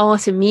this in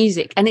art and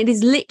music, and it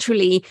is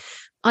literally,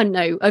 I don't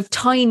know, a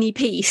tiny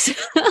piece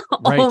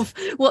of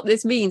what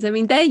this means. I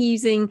mean, they're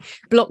using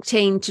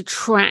blockchain to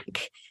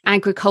track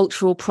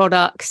agricultural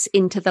products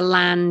into the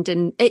land,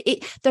 and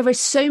there are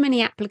so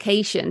many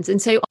applications.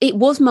 And so it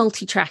was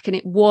multi-track, and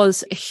it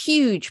was a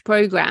huge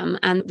program,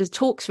 and the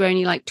talks were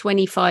only like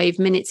 25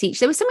 minutes each.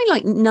 There was something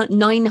like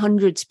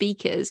 900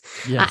 speakers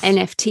at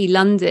NFT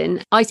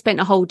London. I spent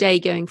a whole day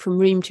going from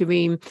room to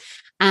room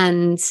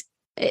and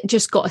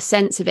just got a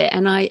sense of it.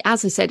 And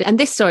as I said, and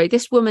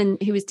this woman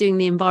who was doing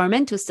the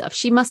environmental stuff,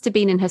 she must have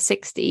been in her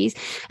 60s,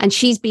 and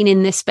she's been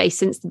in this space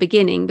since the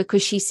beginning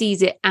because she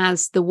sees it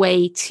as the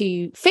way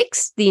to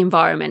fix the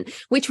environment,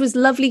 which was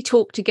lovely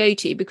talk to go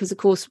to, because of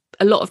course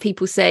a lot of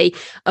people say,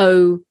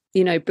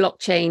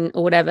 blockchain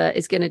or whatever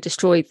is going to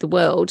destroy the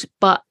world,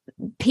 but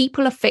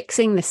people are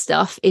fixing this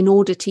stuff in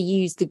order to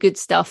use the good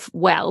stuff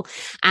well.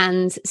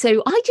 And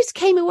so I just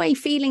came away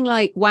feeling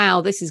like,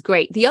 wow, this is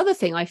great. The other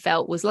thing I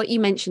felt was, like you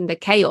mentioned, the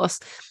chaos.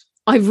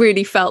 I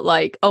really felt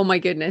like, oh my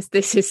goodness,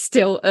 this is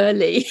still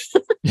early.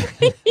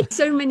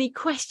 So many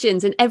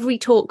questions, and every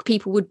talk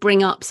people would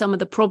bring up some of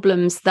the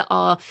problems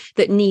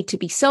that need to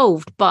be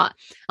solved. But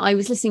I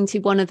was listening to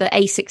one of the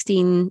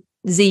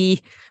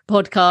A16Z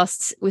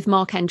podcasts with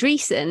Mark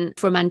Andreessen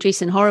from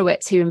Andreessen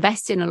Horowitz, who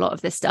invests in a lot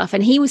of this stuff.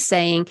 And he was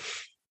saying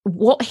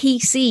what he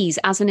sees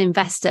as an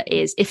investor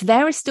is, if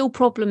there are still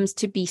problems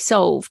to be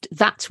solved,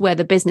 that's where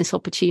the business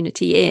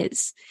opportunity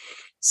is.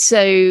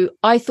 So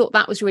I thought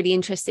that was really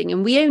interesting.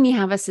 And we only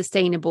have a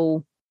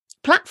sustainable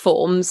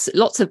platforms,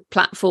 lots of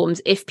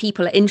platforms, if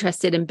people are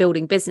interested in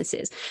building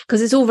businesses,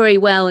 because it's all very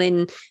well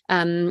in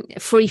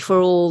free for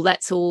all,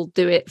 let's all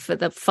do it for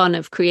the fun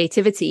of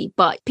creativity,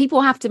 but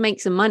people have to make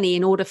some money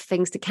in order for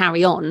things to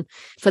carry on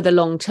for the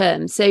long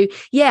term. So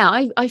yeah,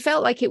 I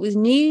felt like it was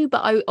new, but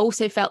I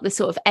also felt this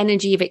sort of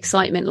energy of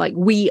excitement, like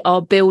we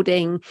are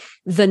building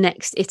the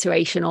next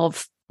iteration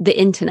of the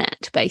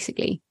internet,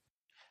 basically.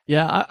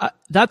 Yeah,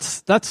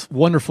 that's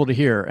wonderful to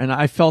hear. And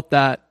I felt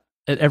that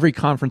at every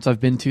conference I've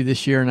been to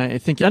this year. And I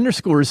think it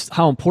underscores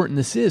how important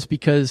this is,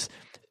 because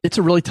it's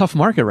a really tough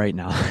market right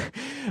now.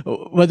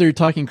 Whether you're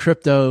talking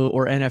crypto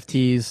or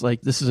NFTs,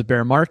 like, this is a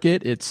bear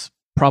market. It's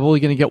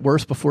probably going to get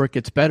worse before it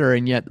gets better.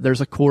 And yet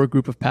there's a core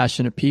group of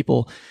passionate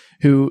people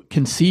who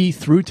can see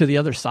through to the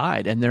other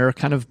side, and they're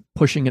kind of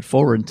pushing it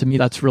forward. And to me,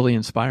 that's really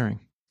inspiring.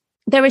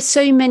 There are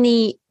so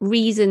many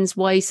reasons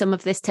why some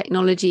of this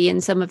technology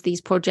and some of these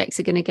projects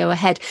are going to go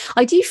ahead.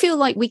 I do feel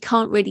like we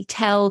can't really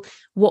tell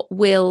what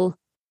will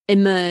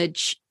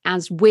emerge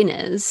as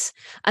winners.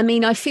 I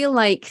mean, I feel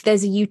like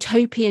there's a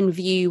utopian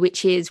view,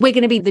 which is we're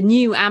going to be the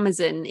new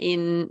Amazon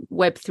in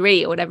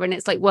Web3 or whatever. And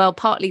it's like, well,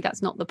 partly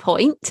that's not the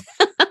point.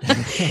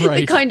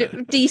 The kind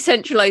of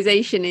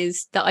decentralization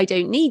is that I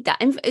don't need that.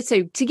 And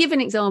so to give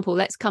an example,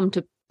 let's come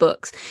to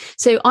books.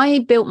 So I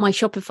built my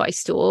Shopify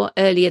store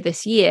earlier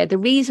this year. The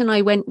reason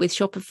I went with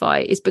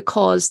Shopify is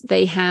because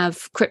they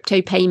have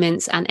crypto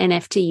payments and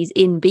NFTs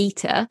in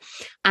beta.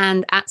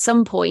 And at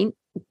some point,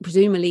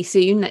 presumably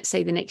soon, let's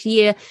say the next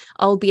year,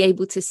 I'll be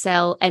able to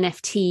sell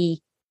NFT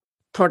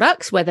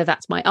products, whether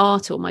that's my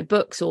art or my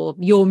books or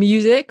your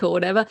music or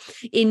whatever,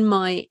 in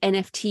my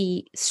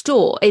NFT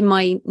store, in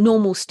my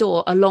normal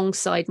store,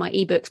 alongside my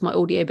ebooks, my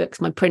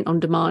audiobooks, my print on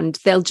demand.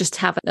 They'll just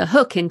have a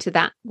hook into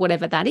that,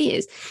 whatever that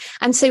is.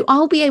 And so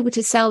I'll be able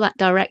to sell that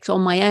direct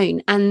on my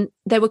own. And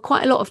there were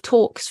quite a lot of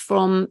talks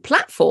from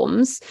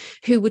platforms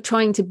who were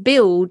trying to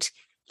build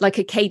like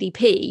a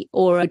KDP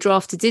or a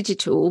draft to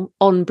digital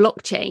on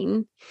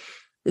blockchain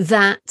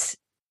that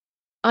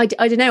I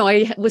don't know,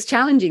 I was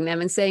challenging them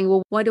and saying,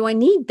 well, why do I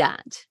need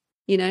that?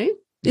 You know,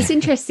 it's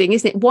interesting,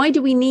 isn't it? Why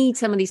do we need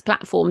some of these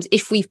platforms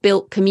if we've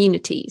built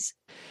communities?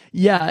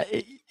 Yeah,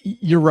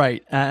 you're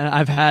right.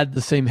 I've had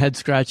the same head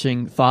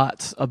scratching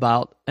thoughts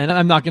about, and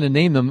I'm not going to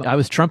name them. I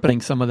was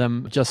trumpeting some of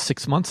them just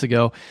 6 months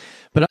ago,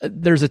 but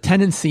there's a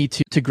tendency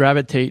to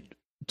gravitate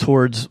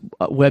towards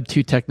Web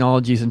 2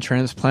 technologies and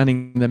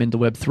transplanting them into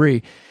Web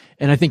 3.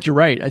 And I think you're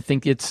right. I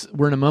think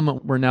we're in a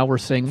moment where now we're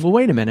saying, well,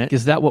 wait a minute,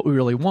 is that what we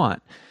really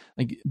want?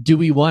 Like, do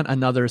we want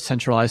another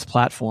centralized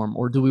platform,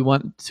 or do we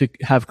want to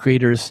have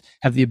creators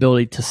have the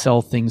ability to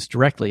sell things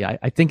directly?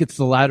 I think it's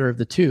the latter of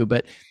the two,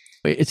 but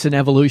it's an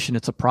evolution.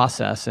 It's a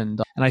process.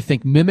 And I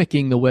think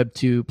mimicking the Web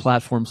 2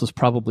 platforms was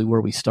probably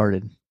where we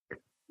started.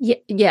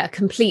 Yeah,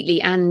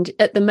 completely. And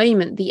at the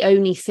moment, the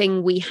only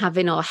thing we have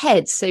in our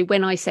heads, so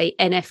when I say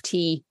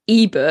NFT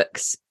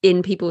ebooks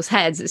in people's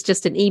heads, it's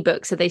just an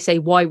ebook. So they say,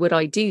 why would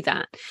I do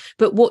that?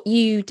 But what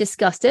you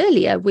discussed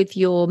earlier with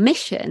your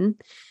mission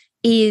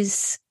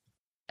is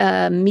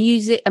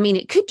music. I mean,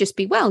 it could just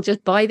be, well,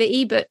 just buy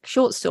the ebook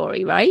short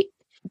story, right?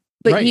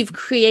 But Right. You've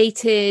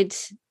created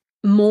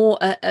more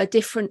a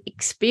different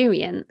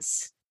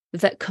experience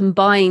that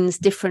combines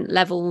different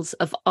levels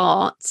of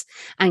art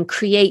and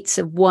creates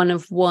a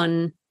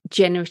one-of-one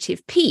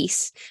generative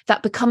piece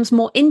that becomes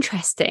more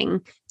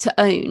interesting to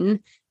own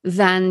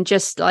than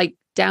just like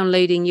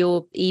downloading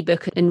your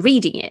ebook and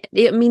reading it.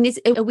 I mean,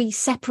 are we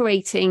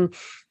separating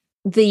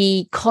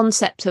the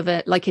concept of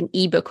like an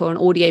ebook or an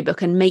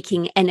audiobook and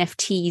making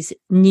NFTs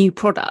new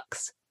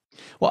products?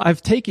 Well,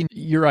 I've taken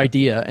your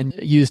idea and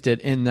used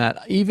it in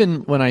that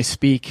even when I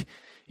speak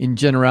in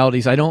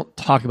generalities, I don't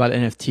talk about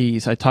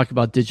NFTs. I talk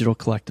about digital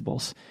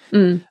collectibles.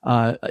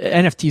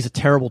 NFT is a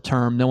terrible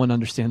term. No one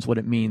understands what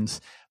it means.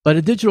 But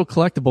a digital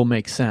collectible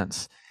makes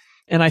sense.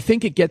 And I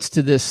think it gets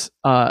to this,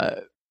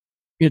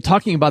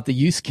 talking about the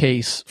use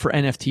case for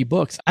NFT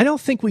books. I don't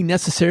think we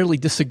necessarily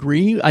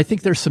disagree. I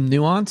think there's some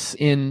nuance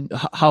in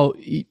how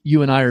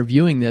you and I are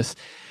viewing this.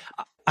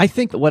 I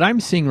think what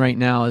I'm seeing right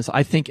now is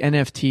I think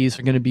NFTs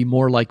are going to be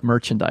more like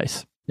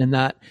merchandise, in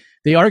that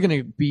they are going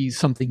to be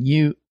something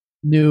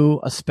new,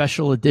 a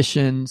special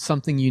edition,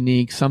 something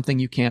unique, something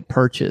you can't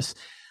purchase.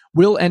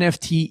 Will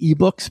NFT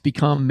ebooks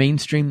become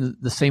mainstream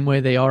the same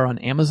way they are on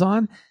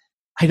Amazon?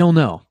 I don't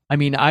know. I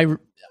mean, I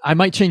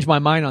might change my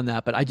mind on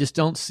that, but I just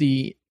don't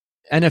see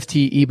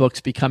NFT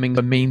ebooks becoming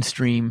a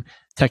mainstream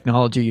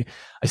technology.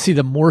 I see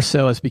them more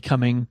so as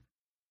becoming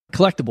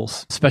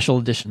collectibles, special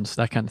editions,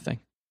 that kind of thing.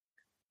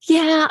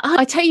 Yeah,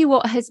 I tell you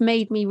what has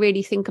made me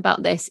really think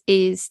about this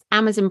is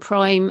Amazon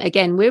Prime.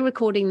 Again, we're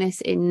recording this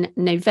in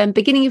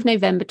beginning of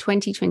November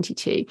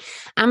 2022.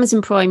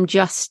 Amazon Prime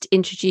just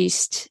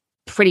introduced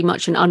pretty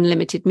much an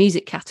unlimited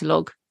music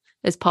catalog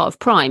as part of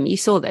Prime. You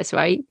saw this,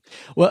 right?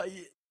 Well,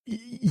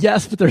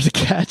 yes, but there's a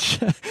catch.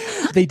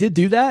 They did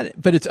do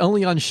that, but it's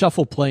only on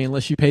Shuffle Play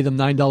unless you pay them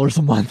 $9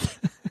 a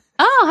month.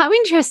 Oh, how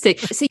interesting.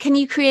 So can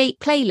you create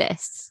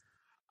playlists?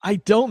 I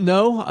don't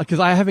know because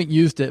I haven't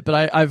used it,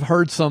 but I've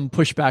heard some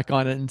pushback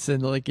on it and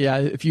said, like, yeah,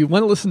 if you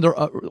want to listen to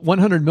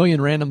 100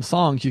 million random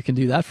songs, you can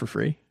do that for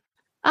free.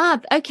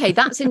 Ah, okay,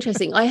 that's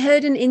interesting. I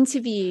heard an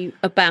interview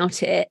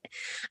about it.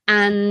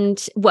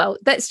 And well,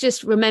 let's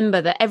just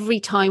remember that every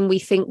time we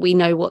think we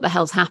know what the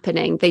hell's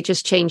happening, they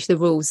just change the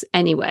rules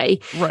anyway.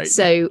 Right.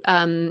 So,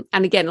 and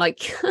again,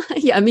 like,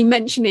 yeah, I mean,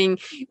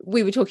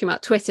 we were talking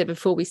about Twitter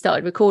before we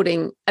started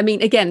recording. I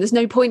mean, again, there's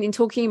no point in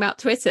talking about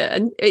Twitter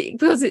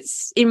because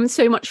it's in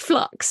so much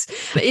flux.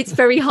 It's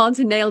very hard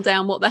to nail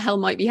down what the hell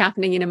might be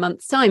happening in a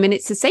month's time. And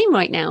it's the same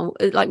right now,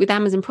 like with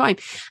Amazon Prime.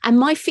 And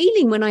my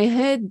feeling when I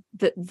heard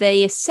that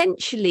they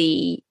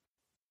essentially,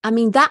 I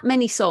mean, that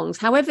many songs,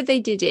 however they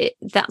did it,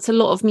 that's a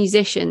lot of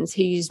musicians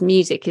whose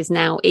music is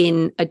now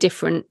in a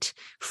different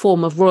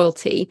form of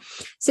royalty.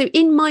 So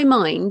in my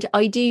mind,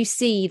 I do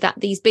see that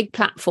these big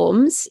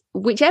platforms,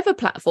 whichever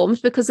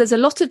platforms, because there's a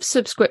lot of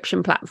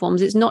subscription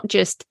platforms, it's not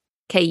just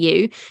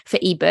KU for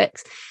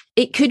ebooks.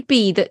 It could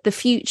be that the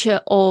future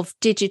of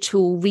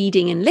digital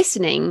reading and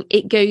listening,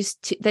 it goes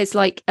to, there's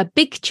like a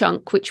big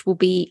chunk, which will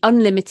be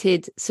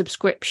unlimited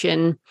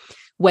subscription,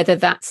 whether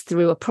that's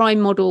through a Prime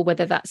model,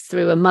 whether that's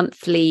through a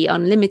monthly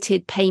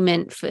unlimited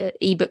payment for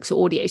ebooks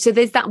or audio. So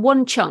there's that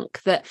one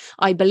chunk that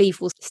I believe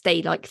will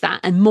stay like that.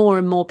 And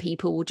more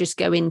people will just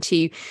go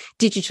into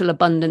digital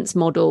abundance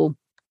model.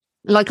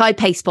 Like I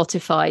pay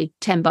Spotify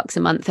 $10 a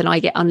month and I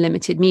get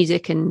unlimited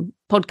music and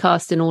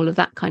podcast and all of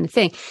that kind of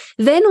thing.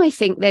 Then I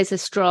think there's a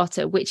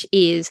strata, which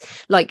is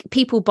like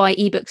people buy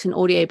ebooks and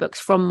audiobooks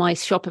from my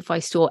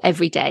Shopify store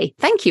every day.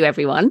 Thank you,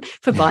 everyone,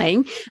 for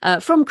buying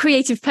from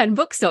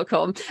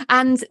creativepenbooks.com.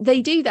 And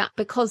they do that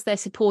because they're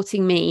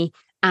supporting me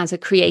as a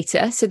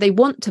creator. So they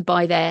want to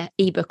buy their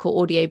ebook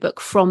or audiobook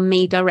from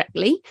me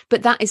directly,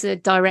 but that is a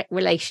direct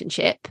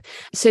relationship.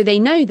 So they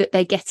know that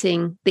they're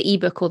getting the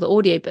ebook or the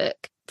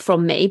audiobook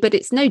from me, but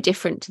it's no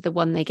different to the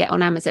one they get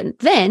on Amazon.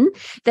 Then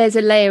there's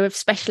a layer of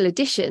special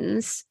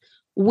editions,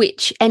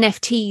 which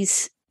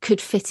NFTs could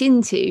fit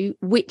into,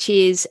 which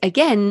is,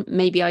 again,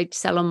 maybe I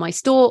sell on my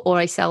store or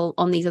I sell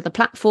on these other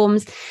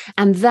platforms.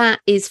 And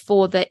that is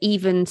for the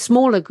even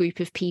smaller group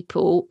of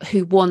people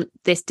who want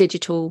this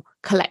digital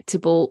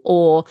collectible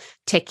or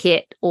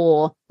ticket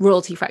or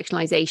royalty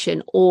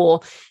fractionalization or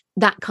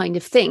that kind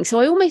of thing.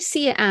 So I almost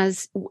see it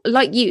as,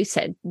 like you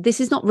said,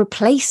 this is not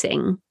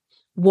replacing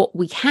what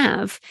we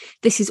have.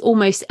 This is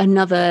almost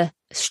another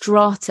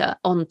strata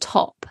on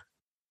top.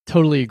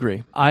 Totally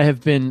agree. I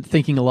have been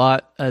thinking a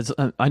lot, as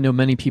I know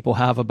many people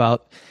have,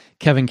 about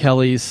Kevin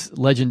Kelly's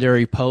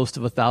legendary post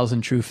of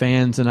 1,000 true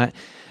fans. And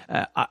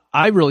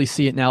I really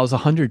see it now as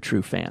 100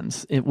 true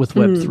fans with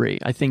Web3.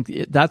 I think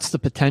that's the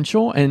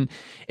potential. And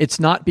it's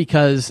not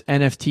because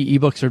NFT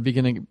ebooks are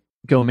beginning to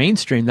go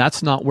mainstream.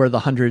 That's not where the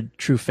 100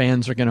 true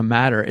fans are going to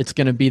matter. It's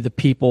going to be the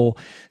people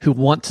who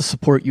want to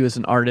support you as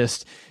an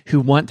artist, who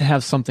want to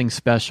have something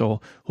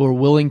special, who are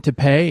willing to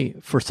pay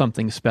for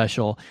something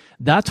special.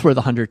 That's where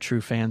the 100 true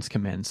fans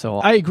come in. So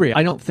I agree.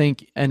 I don't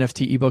think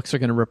NFT ebooks are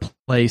going to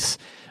replace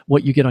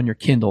what you get on your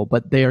Kindle,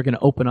 but they are going to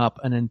open up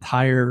an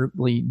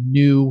entirely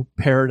new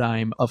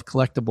paradigm of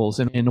collectibles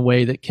in a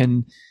way that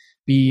can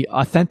be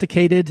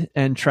authenticated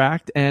and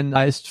tracked and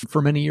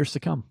for many years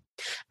to come.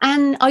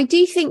 And I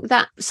do think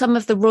that some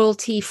of the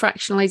royalty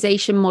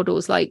fractionalization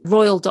models like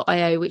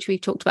Royal.io, which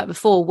we've talked about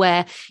before,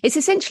 where it's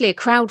essentially a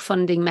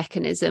crowdfunding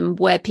mechanism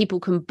where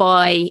people can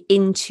buy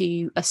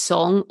into a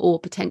song or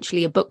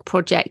potentially a book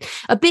project,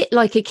 a bit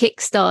like a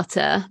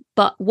Kickstarter,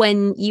 but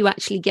when you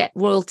actually get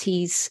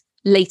royalties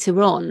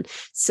later on.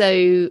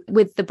 So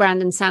with the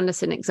Brandon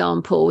Sanderson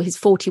example, his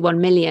 41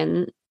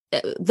 million,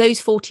 those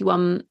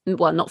 41,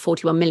 well, not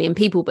 41 million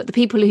people, but the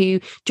people who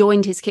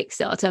joined his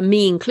Kickstarter,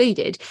 me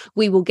included,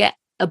 we will get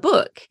a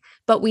book,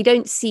 but we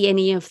don't see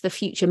any of the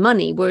future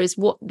money. Whereas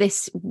what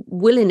this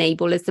will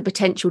enable is the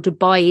potential to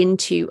buy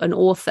into an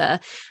author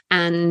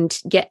and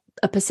get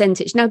a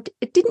percentage. Now,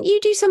 didn't you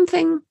do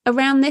something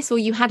around this, or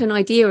you had an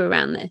idea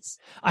around this?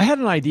 I had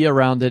an idea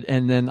around it,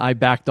 and then I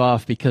backed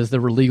off because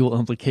there were legal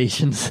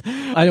implications.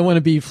 I don't want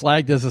to be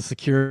flagged as a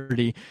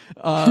security.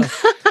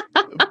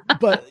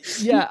 But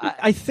yeah,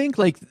 I think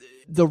like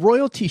the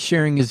royalty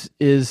sharing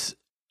is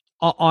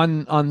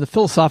on the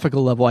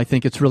philosophical level. I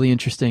think it's really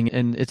interesting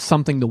and it's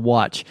something to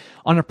watch.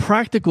 On a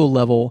practical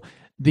level,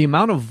 the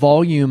amount of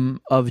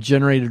volume of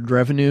generated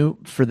revenue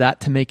for that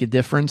to make a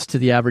difference to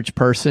the average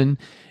person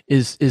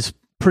is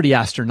pretty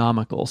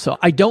astronomical. So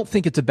I don't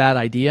think it's a bad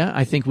idea.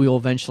 I think we will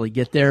eventually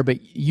get there,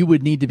 but you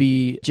would need to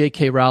be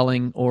J.K.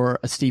 Rowling or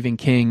a Stephen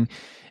King.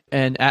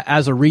 And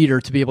as a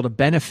reader, to be able to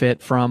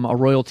benefit from a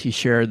royalty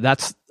share,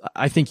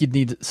 I think you'd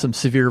need some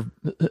severe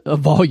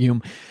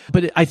volume.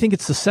 But I think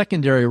it's the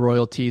secondary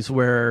royalties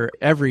where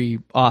every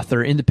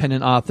author,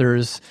 independent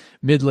authors,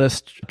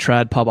 mid-list,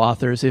 trad pub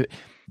authors,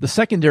 the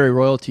secondary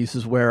royalties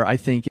is where I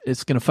think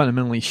it's going to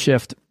fundamentally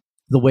shift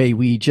the way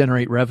we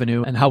generate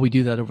revenue and how we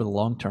do that over the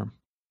long term.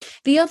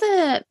 The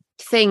other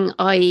thing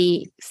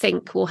I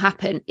think will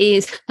happen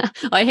is,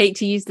 I hate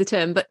to use the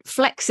term, but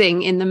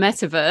flexing in the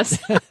metaverse,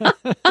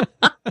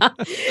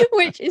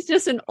 which is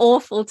just an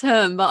awful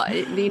term, but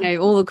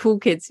all the cool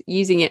kids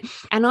using it.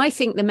 And I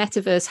think the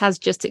metaverse has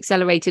just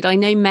accelerated. I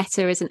know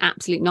Meta is an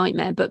absolute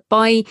nightmare, but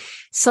by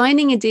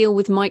signing a deal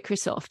with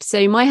Microsoft.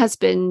 So my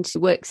husband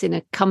works in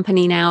a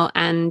company now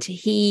and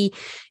he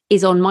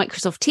is on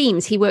Microsoft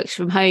Teams. He works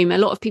from home. A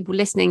lot of people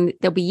listening,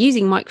 they'll be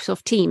using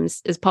Microsoft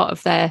Teams as part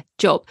of their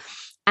job.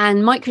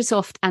 And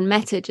Microsoft and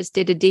Meta just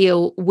did a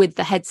deal with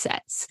the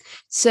headsets.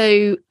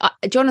 So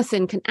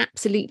Jonathan can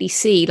absolutely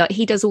see, like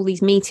he does all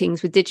these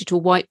meetings with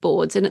digital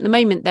whiteboards. And at the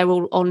moment, they're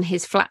all on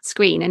his flat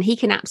screen. And he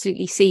can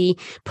absolutely see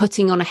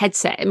putting on a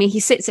headset. I mean, he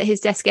sits at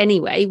his desk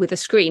anyway with a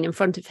screen in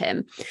front of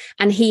him.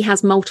 And he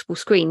has multiple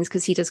screens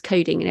because he does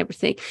coding and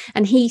everything.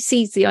 And he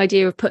sees the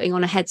idea of putting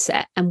on a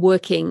headset and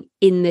working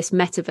in this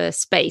metaverse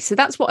space. So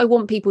that's what I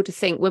want people to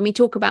think. When we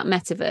talk about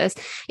metaverse,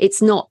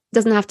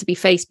 doesn't have to be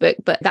Facebook,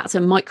 but that's a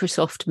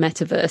Microsoft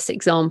metaverse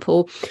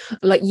example.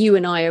 Like you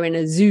and I are in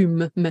a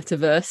Zoom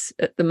metaverse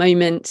at the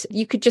moment.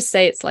 You could just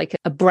say it's like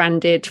a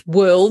branded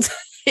world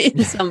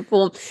in some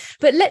form.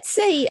 But let's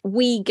say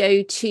we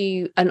go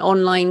to an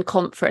online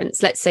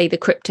conference, let's say the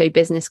Crypto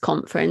Business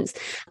Conference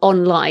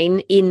online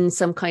in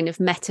some kind of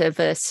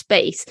metaverse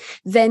space.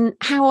 Then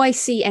how I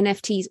see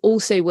NFTs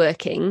also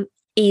working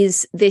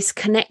is this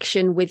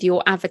connection with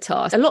your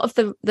avatar. A lot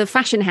of the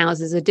fashion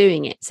houses are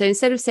doing it. So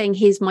instead of saying,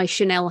 here's my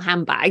Chanel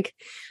handbag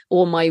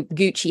or my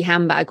Gucci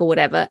handbag or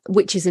whatever,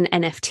 which is an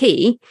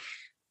NFT,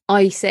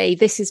 I say,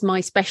 this is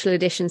my special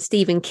edition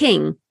Stephen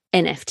King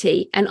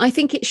NFT. And I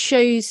think it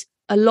shows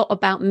a lot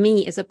about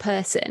me as a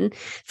person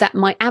that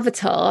my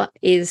avatar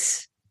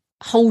is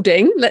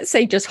holding, let's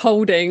say just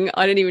holding,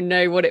 I don't even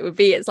know what it would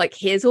be. It's like,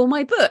 here's all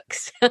my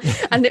books.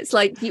 And it's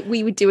like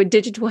we would do a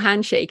digital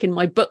handshake and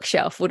my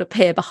bookshelf would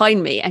appear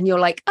behind me. And you're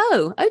like,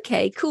 oh,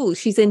 okay, cool.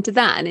 She's into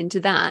that and into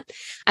that.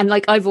 And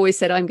like I've always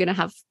said, I'm going to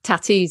have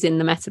tattoos in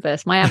the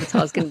metaverse. My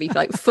avatar is going to be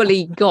like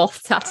fully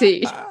goth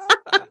tattooed.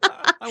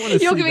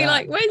 You're going to be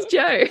like, where's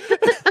Joe?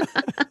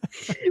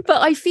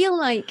 But I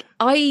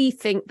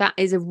think that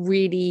is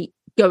really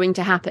going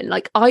to happen.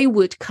 Like I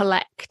would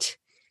collect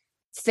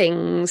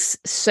things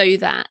so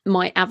that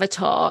my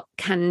avatar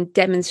can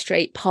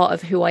demonstrate part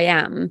of who I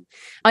am.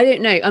 I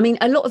don't know. I mean,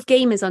 a lot of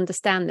gamers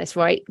understand this,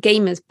 right?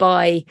 Gamers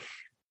buy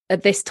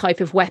this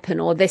type of weapon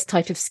or this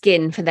type of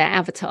skin for their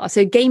avatar.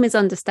 So gamers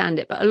understand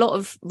it, but a lot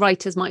of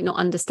writers might not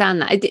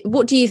understand that.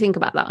 What do you think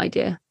about that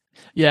idea?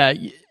 Yeah,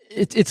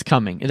 it's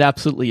coming. It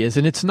absolutely is.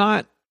 And it's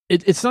not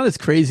it's not as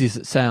crazy as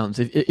it sounds.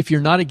 If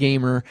you're not a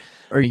gamer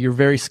or you're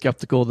very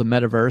skeptical of the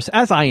metaverse,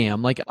 as I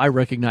am, like I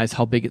recognize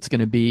how big it's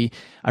going to be.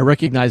 I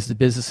recognize the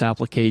business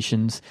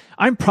applications.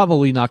 I'm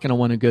probably not going to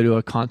want to go to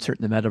a concert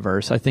in the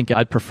metaverse. I think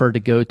I'd prefer to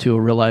go to a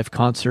real life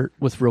concert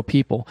with real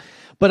people.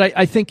 But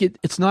I think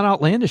it's not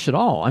outlandish at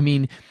all. I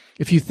mean,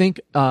 if you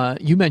think,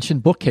 you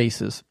mentioned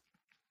bookcases.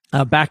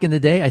 Back in the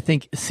day, I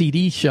think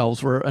CD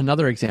shelves were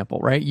another example,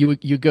 right?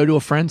 You go to a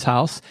friend's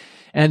house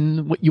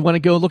and you want to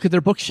go look at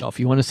their bookshelf.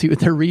 You want to see what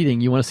they're reading.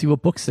 You want to see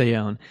what books they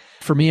own.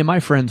 For me and my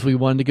friends, we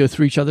wanted to go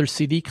through each other's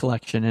CD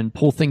collection and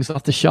pull things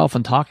off the shelf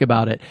and talk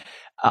about it.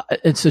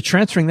 And so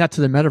transferring that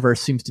to the metaverse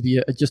seems to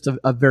be just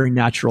a very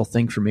natural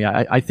thing for me.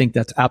 I think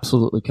that's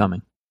absolutely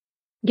coming.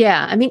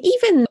 Yeah, I mean,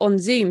 even on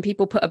Zoom,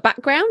 people put a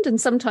background,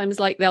 and sometimes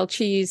like they'll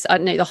choose, I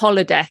don't know, the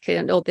holodeck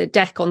or the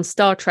deck on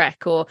Star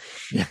Trek, or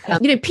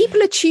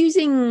people are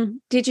choosing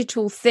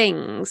digital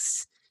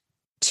things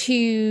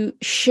to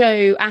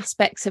show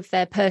aspects of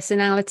their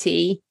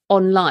personality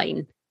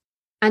online.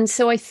 And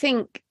so I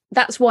think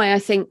that's why I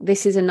think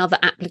this is another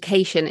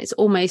application. It's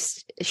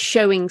almost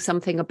showing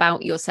something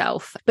about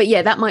yourself. But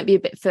yeah, that might be a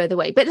bit further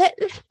away. But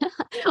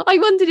I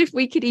wondered if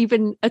we could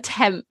even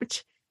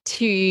attempt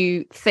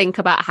to think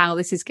about how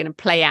this is going to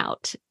play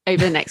out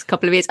over the next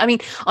couple of years. I mean,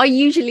 I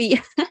usually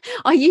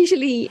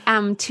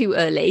am too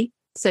early.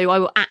 So I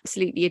will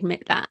absolutely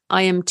admit that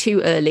I am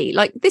too early.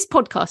 Like this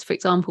podcast, for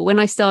example, when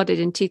I started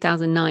in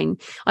 2009,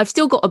 I've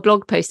still got a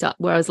blog post up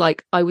where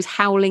I was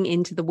howling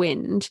into the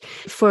wind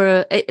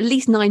for at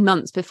least 9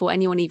 months before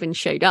anyone even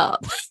showed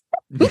up.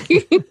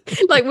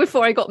 Like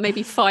before I got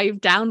maybe 5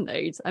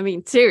 downloads. I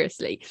mean,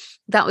 seriously,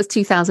 that was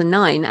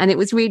 2009. And it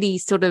was really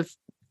sort of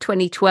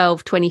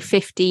 2012,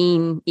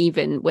 2015,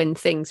 even when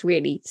things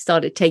really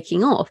started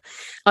taking off.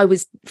 I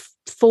was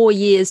 4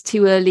 years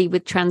too early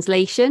with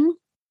translation.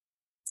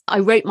 I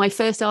wrote my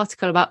first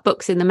article about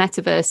books in the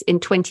metaverse in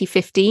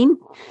 2015,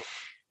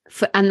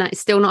 and that's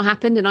still not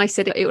happened. And I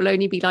said it will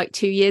only be like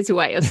 2 years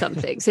away or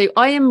something. So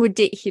I am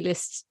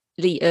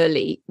ridiculously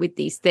early with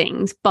these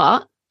things,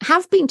 but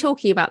have been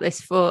talking about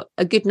this for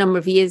a good number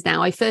of years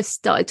now. I first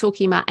started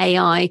talking about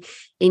AI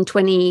in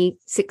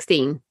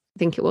 2016, I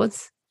think it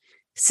was.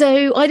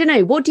 So I don't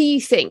know. What do you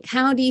think?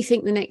 How do you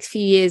think the next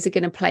few years are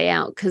going to play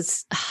out?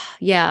 Because,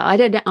 yeah, I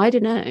don't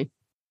know.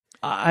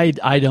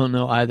 I don't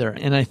know either.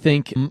 And I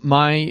think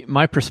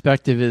my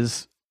perspective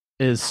is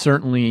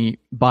certainly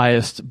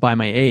biased by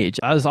my age,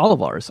 as all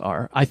of ours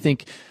are. I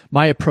think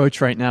my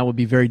approach right now would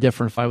be very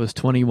different if I was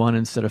 21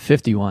 instead of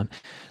 51.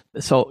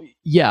 So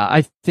yeah,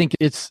 I think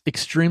it's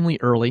extremely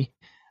early.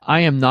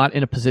 I am not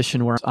in a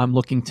position where I'm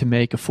looking to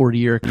make a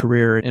 40-year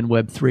career in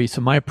Web3. So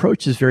my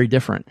approach is very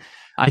different.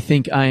 I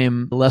think I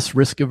am less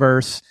risk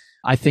averse.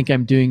 I think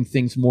I'm doing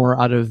things more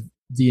out of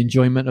the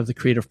enjoyment of the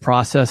creative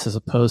process as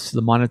opposed to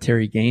the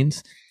monetary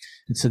gains.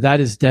 And so that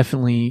is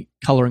definitely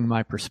coloring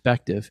my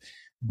perspective.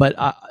 But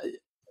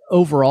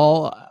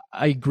overall,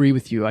 I agree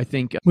with you. I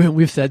think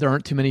we've said there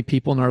aren't too many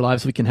people in our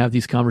lives we can have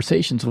these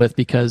conversations with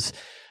because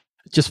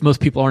just most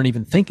people aren't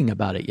even thinking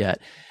about it yet.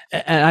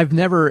 And I've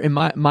never, in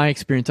my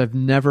experience, I've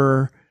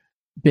never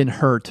been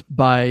hurt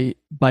by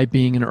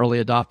being an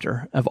early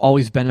adopter. I've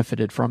always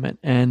benefited from it.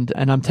 And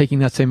I'm taking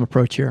that same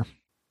approach here.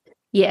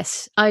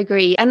 Yes, I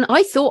agree. And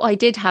I thought I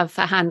did have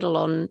a handle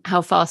on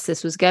how fast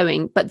this was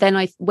going. But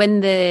then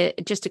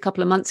just a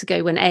couple of months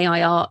ago, when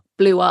AI art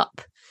blew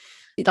up,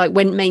 it like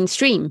went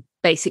mainstream,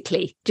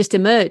 basically, just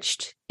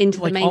emerged into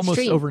the mainstream.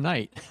 Almost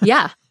overnight.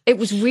 Yeah. It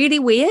was really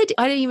weird.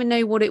 I don't even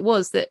know what it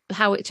was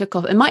how it took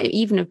off. It might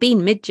even have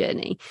been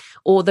Midjourney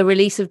or the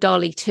release of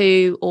DALL-E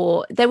 2,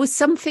 or there was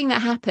something that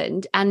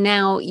happened. And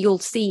now you'll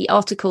see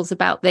articles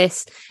about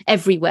this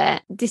everywhere.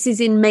 This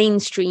is in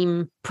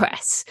mainstream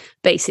press,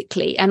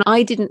 basically. And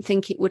I didn't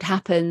think it would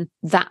happen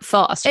that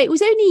fast. It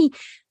was only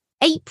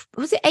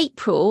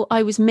April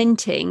I was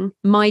minting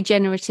my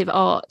generative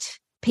art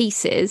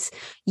pieces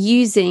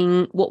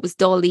using what was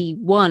DALL-E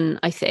 1,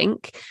 I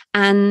think,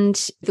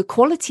 and the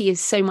quality is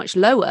so much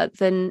lower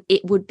than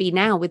it would be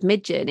now with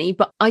Midjourney.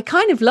 But I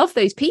kind of love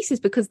those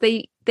pieces because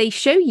they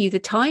show you the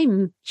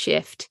time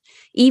shift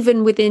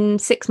even within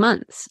 6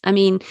 months. I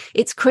mean,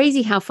 it's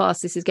crazy how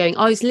fast this is going.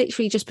 I was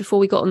literally just before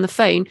we got on the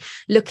phone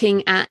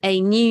looking at a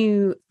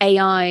new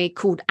AI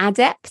called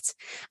Adept,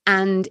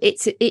 and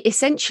it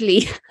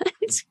essentially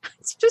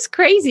it's just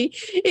crazy.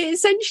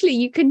 Essentially,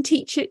 you can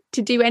teach it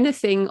to do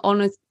anything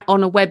on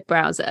a web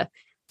browser.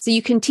 So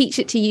you can teach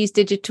it to use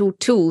digital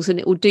tools and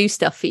it will do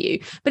stuff for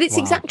you. But it's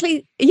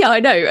exactly, yeah,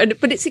 I know.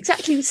 But it's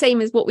exactly the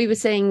same as what we were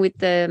saying with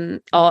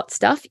the art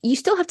stuff. You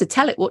still have to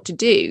tell it what to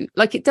do.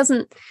 Like it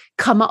doesn't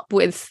come up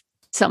with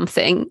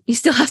something. You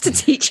still have to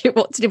teach it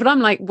what to do. But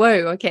I'm like,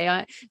 whoa,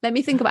 okay, let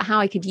me think about how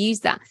I could use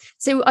that.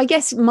 So I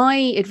guess my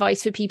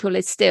advice for people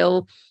is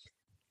still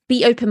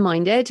be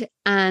open-minded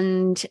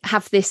and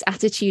have this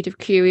attitude of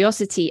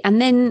curiosity,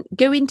 and then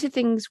go into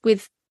things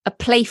with a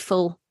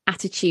playful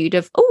attitude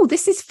of, oh,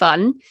 this is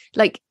fun.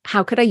 Like,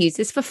 how could I use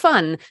this for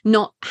fun?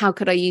 Not how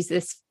could I use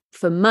this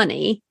for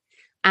money?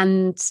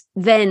 And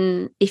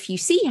then if you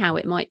see how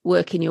it might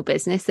work in your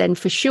business, then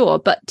for sure.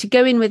 But to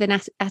go in with an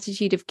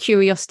attitude of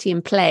curiosity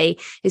and play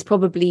is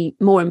probably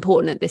more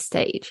important at this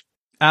stage.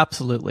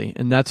 Absolutely.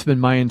 And that's been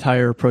my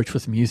entire approach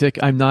with music.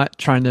 I'm not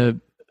trying to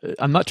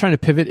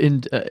pivot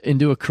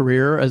into a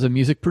career as a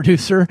music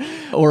producer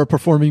or a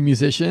performing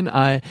musician.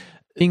 I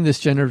think this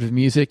generative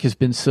music has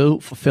been so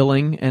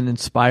fulfilling and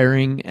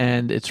inspiring,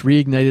 and it's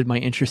reignited my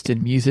interest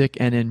in music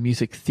and in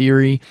music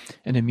theory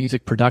and in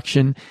music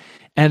production.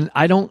 And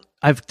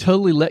I've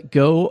totally let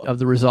go of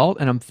the result,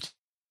 and I'm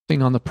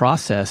focusing on the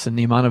process and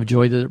the amount of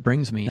joy that it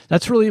brings me.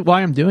 That's really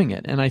why I'm doing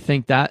it. And I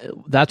think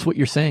that's what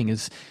you're saying,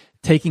 is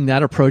taking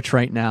that approach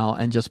right now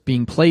and just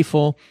being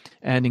playful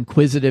and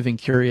inquisitive and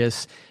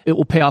curious. It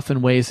will pay off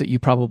in ways that you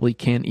probably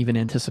can't even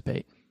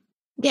anticipate.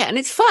 Yeah, and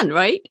it's fun,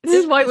 right?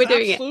 This is why we're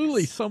doing it.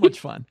 Absolutely, so much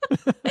fun.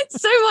 It's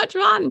so much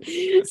fun.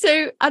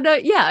 So I know,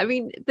 yeah, I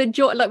mean, the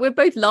joy, like we're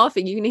both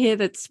laughing. You can hear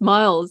the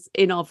smiles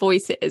in our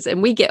voices,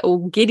 and we get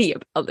all giddy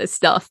about this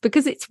stuff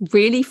because it's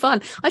really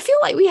fun. I feel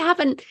like we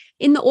haven't,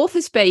 in the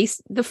author space,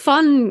 the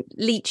fun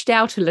leached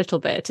out a little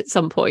bit at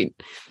some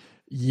point.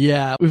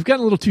 Yeah, we've gotten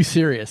a little too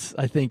serious,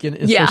 I think,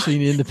 especially in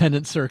the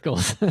independent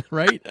circles,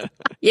 right?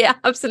 Yeah,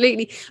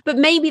 absolutely. But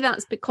maybe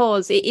that's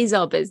because it is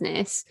our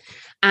business,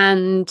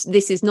 and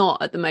this is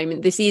not at the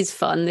moment. This is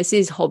fun. This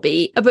is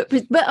hobby. But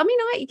I mean,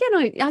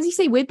 as you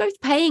say, we're both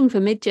paying for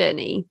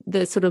Midjourney,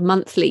 the sort of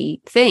monthly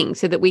thing,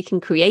 so that we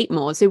can create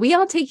more. So we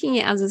are taking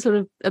it as a sort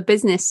of a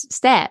business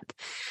step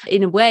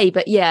in a way.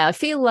 But yeah, I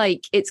feel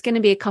like it's going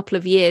to be a couple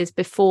of years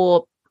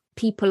before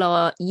people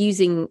are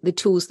using the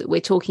tools that we're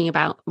talking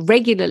about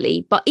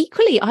regularly. But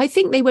equally, I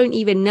think they won't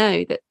even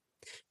know that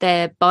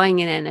they're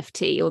buying an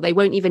NFT, or they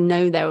won't even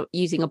know they're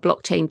using a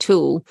blockchain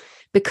tool,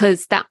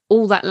 because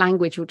all that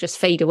language will just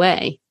fade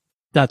away.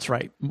 That's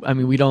right. I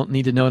mean, we don't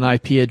need to know an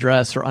IP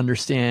address or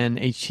understand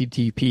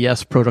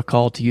HTTPS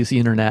protocol to use the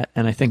internet.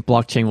 And I think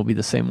blockchain will be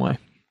the same way.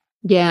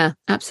 Yeah,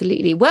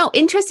 absolutely. Well,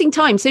 interesting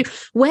time. So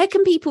where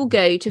can people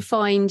go to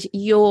find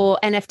your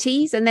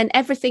NFTs and then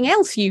everything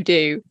else you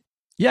do?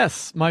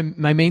 Yes, my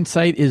main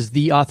site is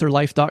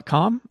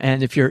theauthorlife.com.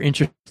 And if you're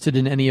interested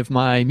in any of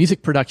my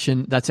music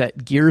production, that's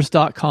at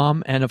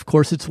gears.com. And of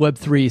course, it's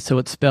Web3, so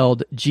it's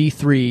spelled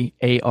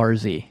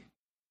G3ARZ.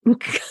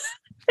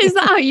 Is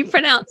that how you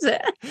pronounce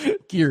it?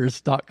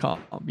 Gears.com,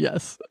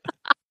 yes.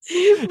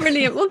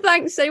 Brilliant. Well,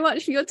 thanks so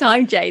much for your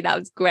time, Jay. That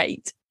was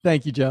great.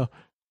 Thank you, Jo.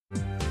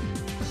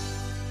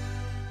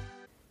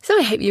 So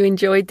I hope you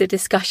enjoyed the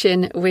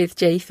discussion with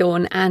Jay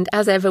Thorn, and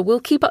as ever, we'll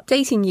keep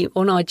updating you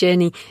on our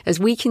journey as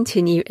we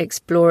continue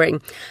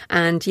exploring.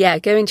 And yeah,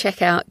 go and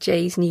check out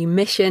Jay's new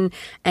mission,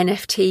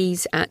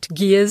 NFTs at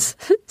Gears,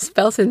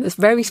 spelled in this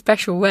very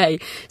special way.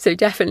 So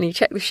definitely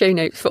check the show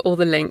notes for all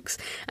the links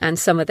and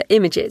some of the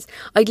images.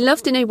 I'd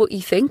love to know what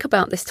you think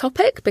about this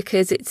topic,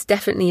 because it's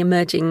definitely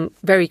emerging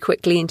very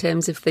quickly in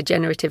terms of the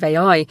generative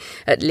AI,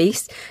 at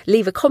least.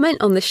 Leave a comment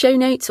on the show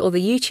notes or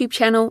the YouTube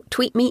channel,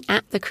 tweet me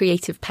at The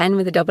Creative Pen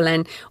with a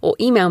N, or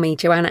email me,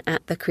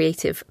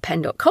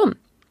 joanna@thecreativepen.com.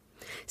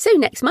 So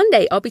next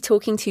Monday, I'll be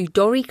talking to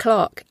Dory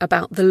Clark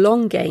about The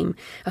Long Game,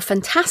 a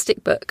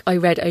fantastic book I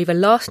read over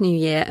last New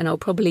Year, and I'll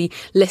probably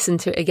listen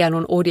to it again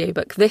on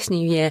audiobook this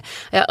New Year.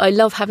 I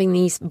love having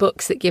these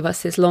books that give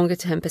us this longer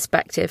term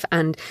perspective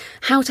and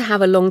how to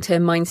have a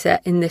long-term mindset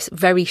in this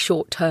very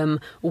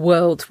short-term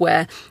world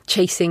where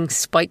chasing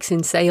spikes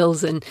in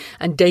sales and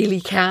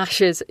daily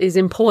cash is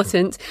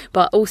important,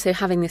 but also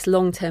having this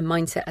long-term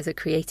mindset as a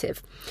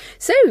creative.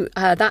 So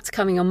that's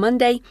coming on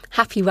Monday.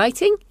 Happy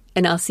writing,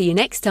 and I'll see you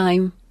next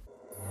time.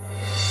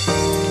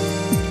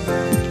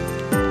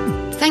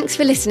 Thanks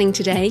for listening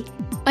today.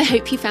 I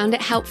hope you found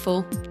it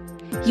helpful.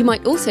 You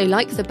might also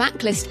like the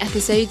backlist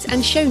episodes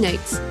and show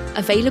notes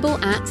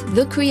available at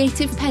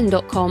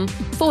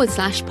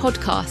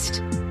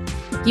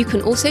thecreativepen.com/podcast. You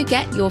can also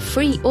get your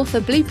free author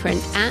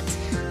blueprint at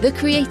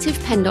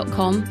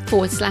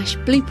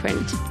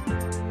thecreativepen.com/blueprint.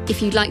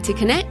 If you'd like to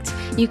connect,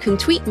 you can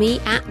tweet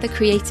me at The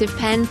Creative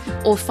Pen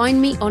or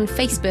find me on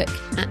Facebook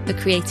at The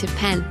Creative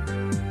Pen.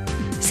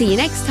 See you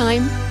next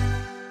time.